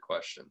some of your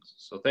questions.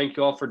 So thank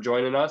you all for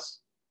joining us.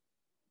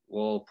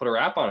 we'll put a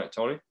wrap on it,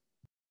 Tony.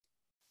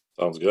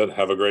 Sounds good.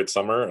 Have a great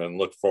summer and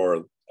look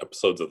for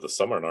episodes of the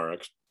Seminar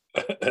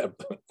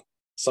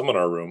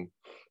Seminar Room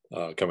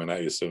coming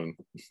at you soon.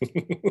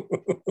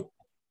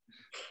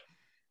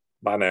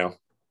 Bye now.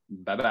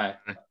 Bye-bye.